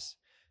about us.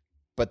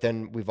 But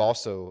then we've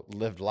also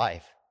lived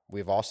life.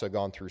 We've also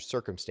gone through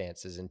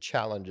circumstances and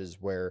challenges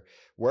where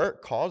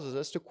it causes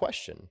us to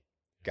question yeah,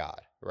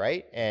 God,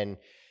 right? yeah.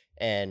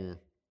 And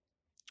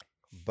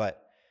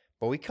but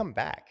we come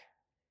back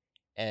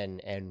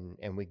and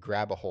we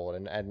grab a hold,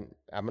 and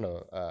I'm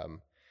gonna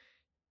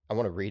I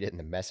want to read it in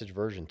the Message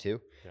version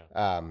too.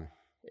 Yeah.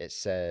 It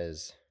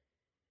says,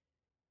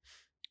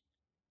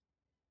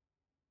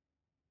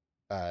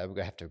 we're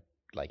gonna have to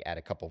like add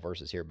a couple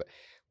verses here, but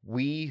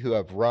we who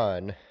have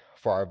run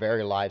for our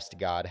very lives to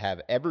God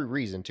have every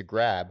reason to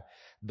grab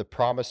the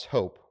promised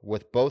hope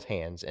with both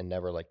hands and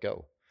never let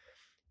go.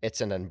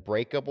 It's an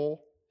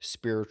unbreakable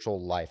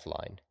spiritual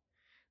lifeline.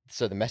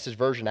 So the Message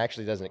version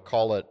actually doesn't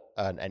call it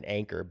an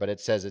anchor, but it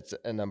says it's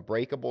an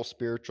unbreakable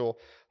spiritual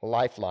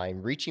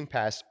lifeline reaching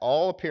past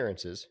all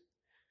appearances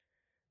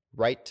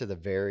right to the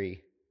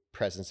very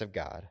presence of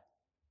God,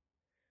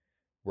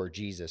 where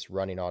Jesus,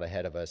 running on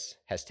ahead of us,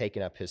 has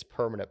taken up his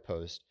permanent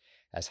post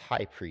as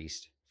high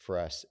priest for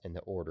us in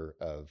the order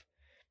of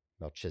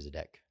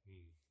Melchizedek. Mm,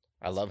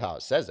 I that's love good. how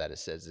it says that. It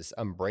says this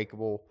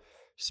unbreakable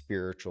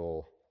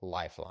spiritual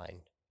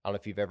lifeline. I don't know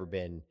if you've ever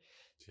been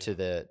to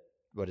Yeah.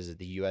 what is it?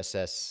 The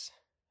USS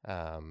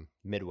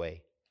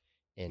Midway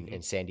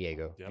in San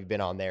Diego. Yep. You've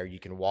been on there. You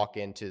can walk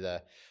into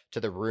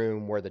the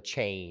room where the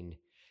chain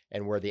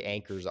and where the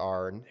anchors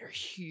are, and they're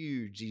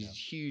huge. These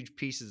huge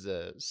pieces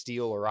of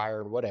steel or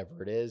iron,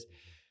 whatever it is,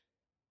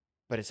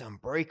 but it's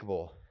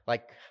unbreakable.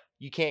 Like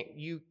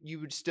you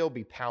would still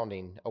be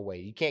pounding away.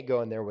 You can't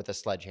go in there with a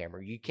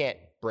sledgehammer. You can't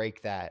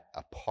break that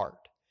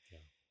apart. Yeah.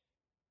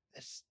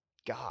 That's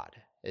God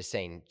is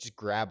saying, just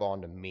grab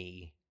onto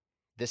me.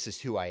 This is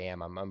who I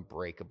am. I'm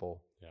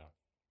unbreakable. Yeah.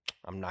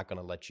 I'm not going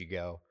to let you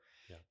go.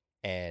 Yeah.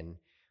 And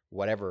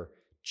whatever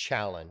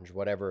challenge,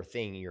 whatever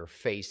thing you're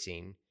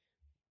facing,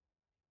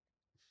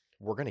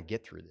 we're going to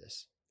get through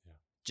this. Yeah.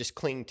 Just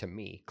cling to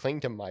me,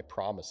 cling to my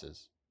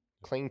promises,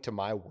 cling to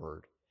my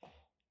word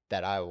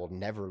that I will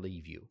never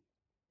leave you,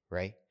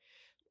 right?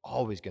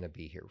 Always going to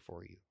be here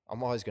for you.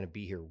 I'm always going to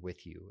be here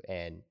with you.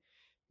 And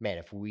man,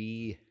 if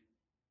we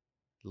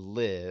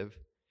live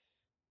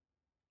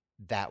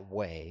that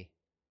way,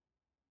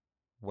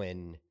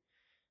 when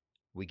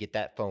we get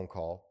that phone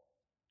call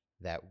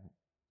that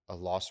a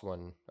lost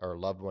one or a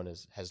loved one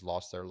has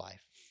lost their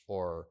life,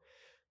 or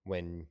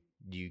when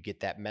you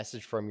get that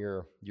message from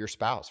your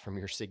spouse, from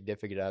your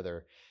significant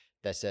other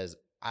that says,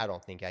 I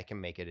don't think I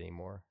can make it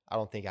anymore. I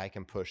don't think I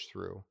can push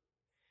through.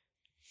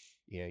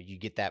 You know, you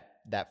get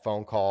that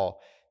phone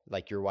call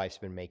like your wife's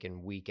been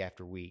making week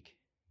after week,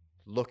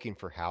 looking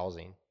for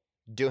housing,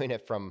 doing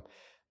it from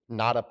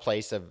not a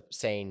place of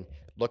saying,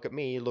 look at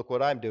me, look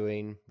what I'm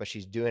doing, but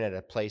she's doing it at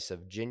a place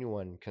of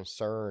genuine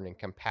concern and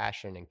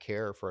compassion and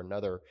care for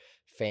another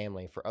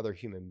family, for other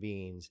human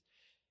beings.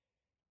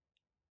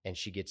 And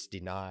she gets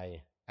denial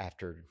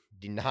after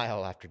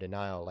denial,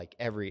 like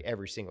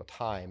every single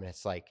time. And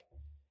it's like,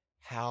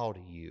 how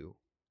do you?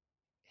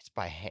 It's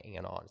by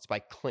hanging on. It's by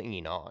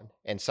clinging on.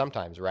 And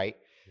sometimes, right,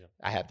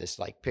 I have this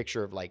like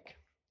picture of like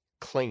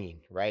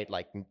clinging, right,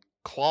 like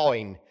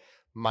clawing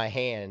my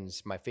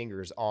hands, my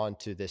fingers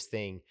onto this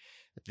thing,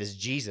 this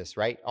Jesus,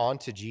 right,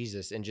 onto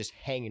Jesus, and just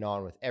hanging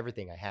on with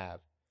everything I have,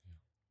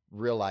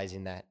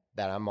 realizing that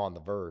I'm on the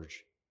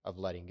verge of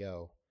letting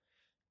go.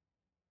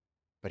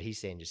 But he's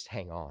saying, just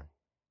hang on,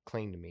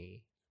 cling to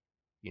me.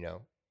 You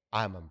know,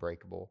 I'm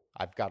unbreakable.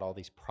 I've got all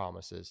these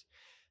promises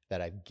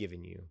that I've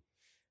given you.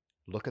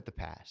 Look at the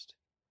past.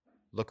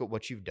 Look at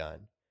what you've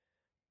done.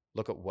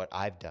 Look at what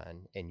I've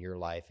done in your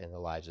life and the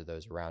lives of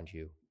those around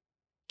you.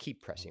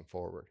 Keep pressing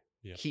forward.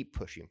 Yeah. Keep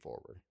pushing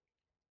forward.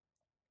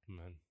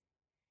 Amen.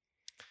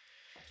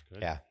 That's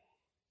good. Yeah.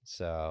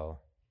 So,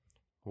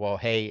 well,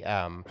 hey,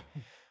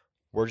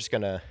 we're just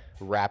going to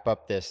wrap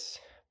up this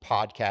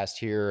podcast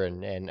here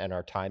and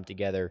our time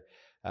together.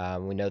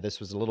 We know this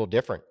was a little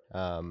different,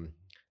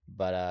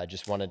 but I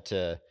just wanted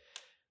to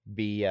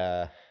be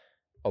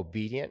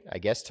obedient, I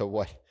guess, to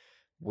what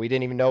we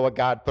didn't even know what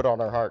God put on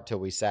our heart till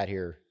we sat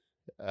here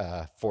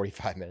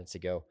 45 minutes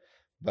ago.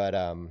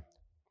 But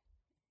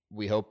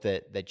we hope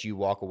that you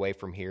walk away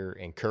from here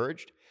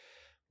encouraged.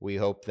 We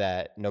hope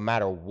that no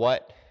matter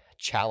what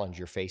challenge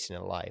you're facing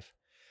in life,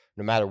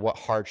 no matter what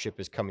hardship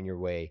is coming your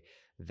way,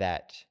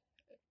 that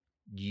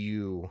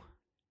you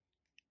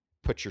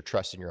put your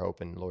trust and your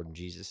hope in Lord and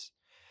Jesus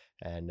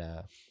and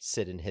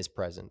sit in his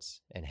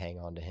presence and hang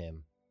on to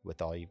him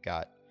with all you've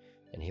got,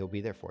 and he'll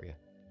be there for you.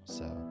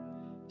 So,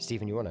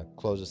 Stephen, you want to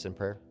close us in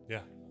prayer? Yeah.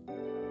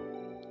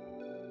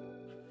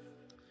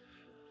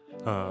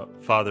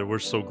 Father, we're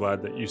so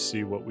glad that you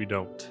see what we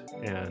don't,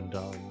 and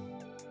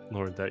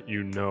Lord, that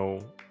you know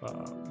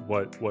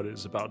what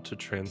is about to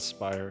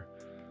transpire.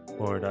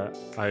 Lord,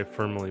 I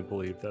firmly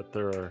believe that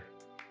there are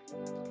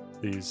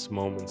these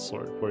moments,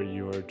 Lord, where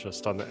you are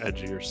just on the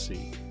edge of your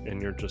seat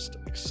and you're just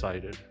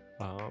excited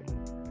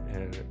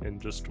and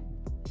just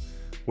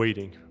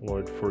waiting,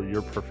 Lord, for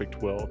your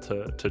perfect will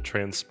to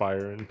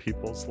transpire in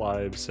people's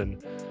lives.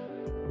 And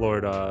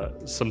Lord,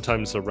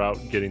 sometimes the route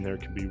getting there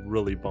can be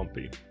really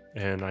bumpy.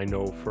 And I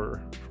know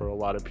for a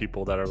lot of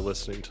people that are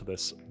listening to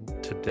this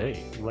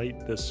today,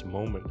 right this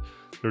moment,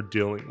 they're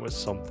dealing with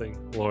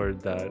something,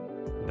 Lord, that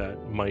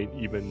might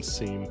even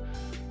seem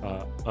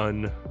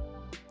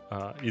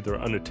either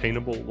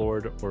unattainable,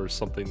 Lord, or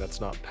something that's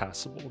not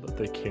passable, that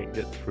they can't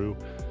get through,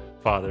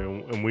 Father.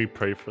 And we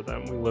pray for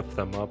them. We lift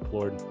them up,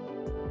 Lord.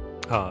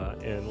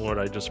 And Lord,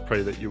 I just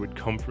pray that you would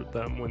comfort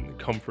them when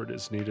comfort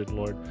is needed,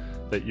 Lord,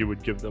 that you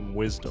would give them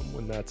wisdom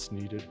when that's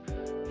needed,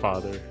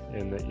 Father,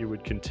 and that you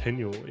would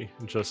continually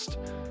just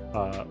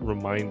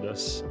remind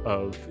us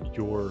of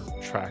your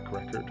track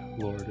record,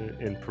 Lord,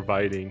 in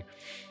providing,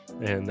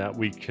 and that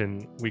we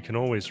can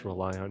always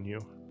rely on you,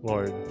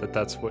 Lord,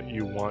 that's what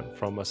you want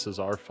from us as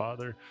our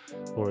Father,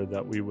 Lord,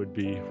 that we would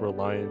be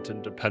reliant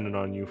and dependent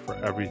on you for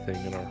everything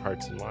in our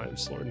hearts and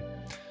lives, Lord.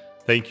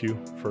 Thank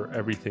you for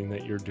everything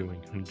that you're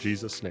doing. In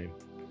Jesus' name,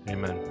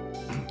 amen.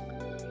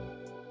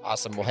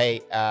 Awesome. Well,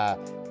 hey,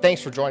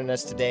 thanks for joining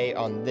us today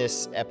on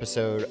this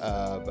episode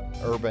of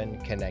Urban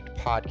Connect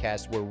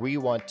Podcast, where we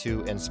want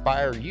to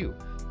inspire you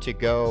to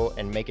go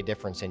and make a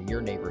difference in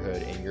your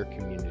neighborhood, in your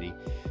community.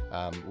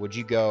 Would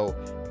you go,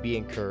 be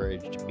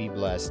encouraged, be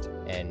blessed,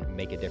 and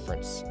make a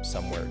difference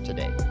somewhere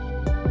today?